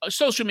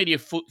 social media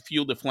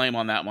fueled the flame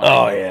on that one.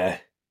 Oh yeah,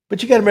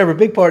 but you got to remember, a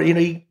big part.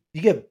 You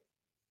get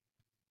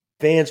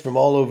fans from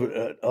all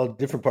over, all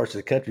different parts of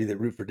the country that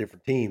root for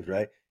different teams,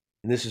 right?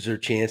 And this is their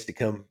chance to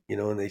come,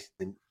 and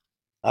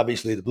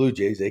obviously the Blue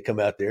Jays, they come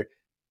out there,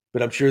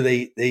 but I'm sure so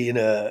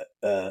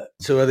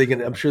are they going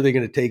to? I'm sure they're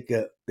going to take.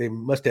 They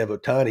must have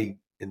Ohtani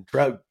and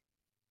Trout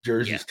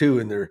jerseys too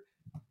in their.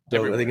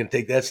 So are they going to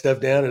take that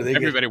stuff down? Or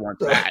everybody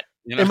wants that.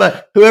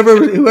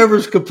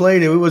 Whoever's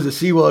complaining, it was a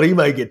Seawald. He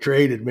might get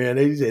traded, man.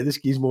 They say this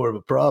key's more of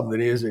a problem than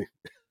he is.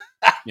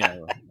 Yeah,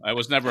 I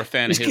was never a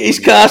fan of his. He's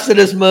costing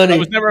us money. I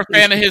was never a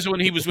fan of his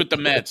when he was with the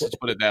Mets. Let's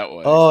put it that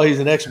way. Oh, he's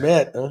an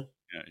ex-Met, huh?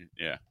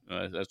 Yeah.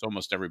 That's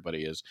almost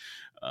everybody is.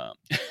 We're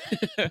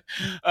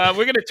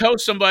going to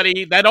toast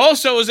somebody that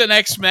also is an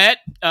ex-Met,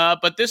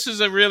 but this is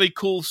a really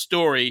cool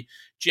story.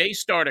 Jay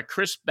starter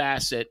Chris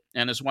Bassitt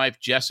and his wife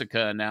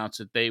Jessica announced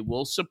that they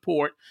will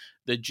support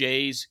the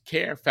Jays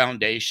Care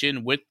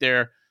Foundation with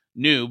their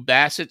new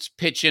Bassitt's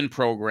Pitch-In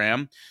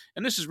program.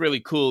 And this is really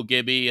cool,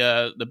 Gibby.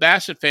 The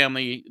Bassitt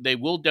family, they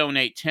will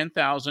donate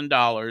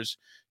 $10,000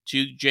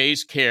 to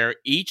Jays Care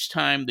each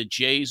time the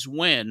Jays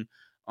win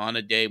on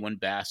a day when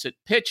Bassitt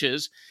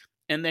pitches.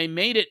 And they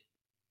made it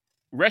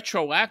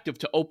retroactive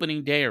to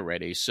opening day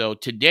already. So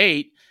to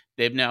date,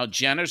 they've now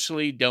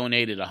generously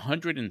donated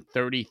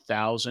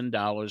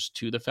 $130,000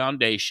 to the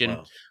foundation,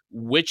 Wow.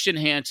 which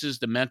enhances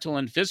the mental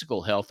and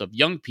physical health of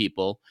young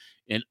people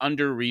in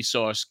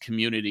under-resourced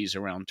communities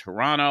around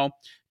Toronto.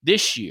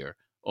 This year,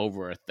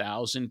 over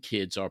 1,000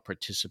 kids are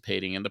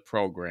participating in the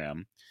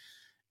program.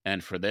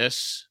 And for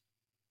this,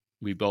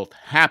 we both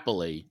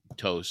happily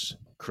toast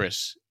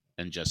Chris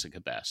and Jessica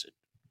Bassitt.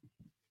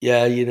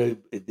 Yeah,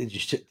 it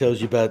just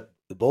tells you about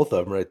the both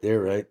of them right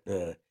there, right?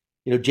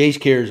 Jay's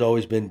Care has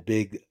always been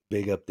big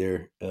up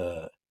there.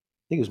 I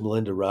think it was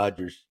Melinda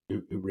Rogers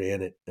who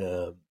ran it.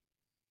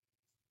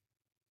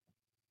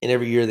 And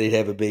every year they'd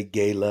have a big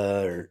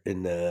gala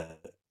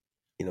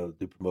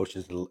do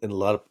promotions, and a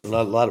lot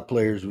of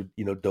players would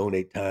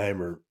donate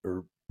time or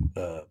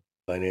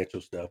financial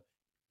stuff.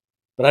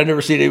 But I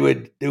never seen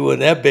it doing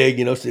that big,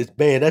 So it's,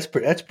 man,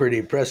 that's pretty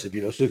impressive,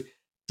 So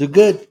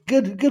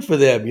good for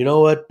them. You know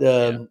what?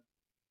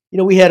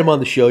 We had him on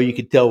the show. You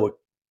could tell what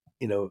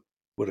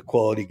a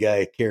quality guy,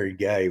 a caring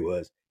guy he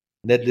was,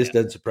 and that this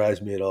doesn't surprise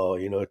me at all.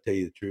 To tell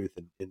you the truth,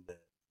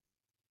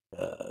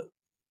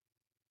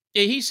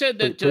 yeah, he said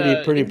that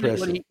pretty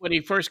impressive. When he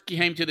first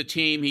came to the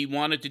team, he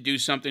wanted to do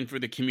something for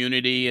the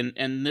community,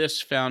 and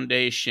this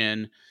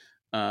foundation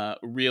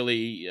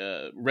really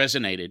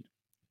resonated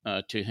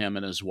to him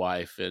and his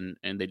wife, and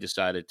they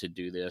decided to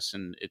do this,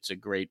 and it's a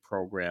great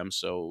program.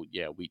 So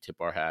yeah, we tip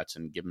our hats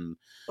and give him.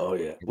 Oh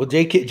yeah, well,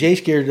 Jay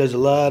Scare does a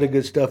lot of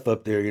good stuff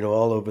up there,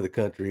 all over the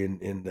country,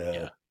 and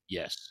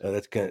yes,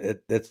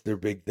 that's their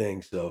big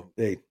thing. So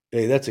hey,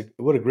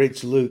 what a great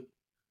salute.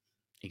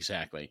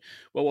 Exactly.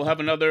 Well, we'll have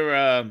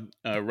another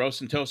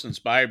roast and toast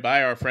inspired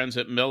by our friends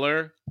at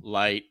Miller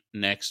Lite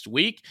next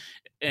week.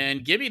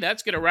 And Gibby,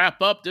 that's going to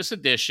wrap up this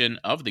edition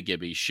of the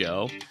Gibby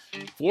Show.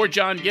 For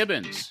John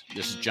Gibbons,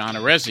 this is John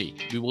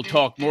Arezzi. We will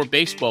talk more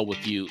baseball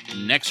with you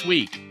next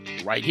week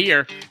right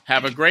here.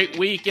 Have a great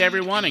week,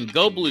 everyone, and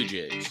go Blue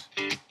Jays.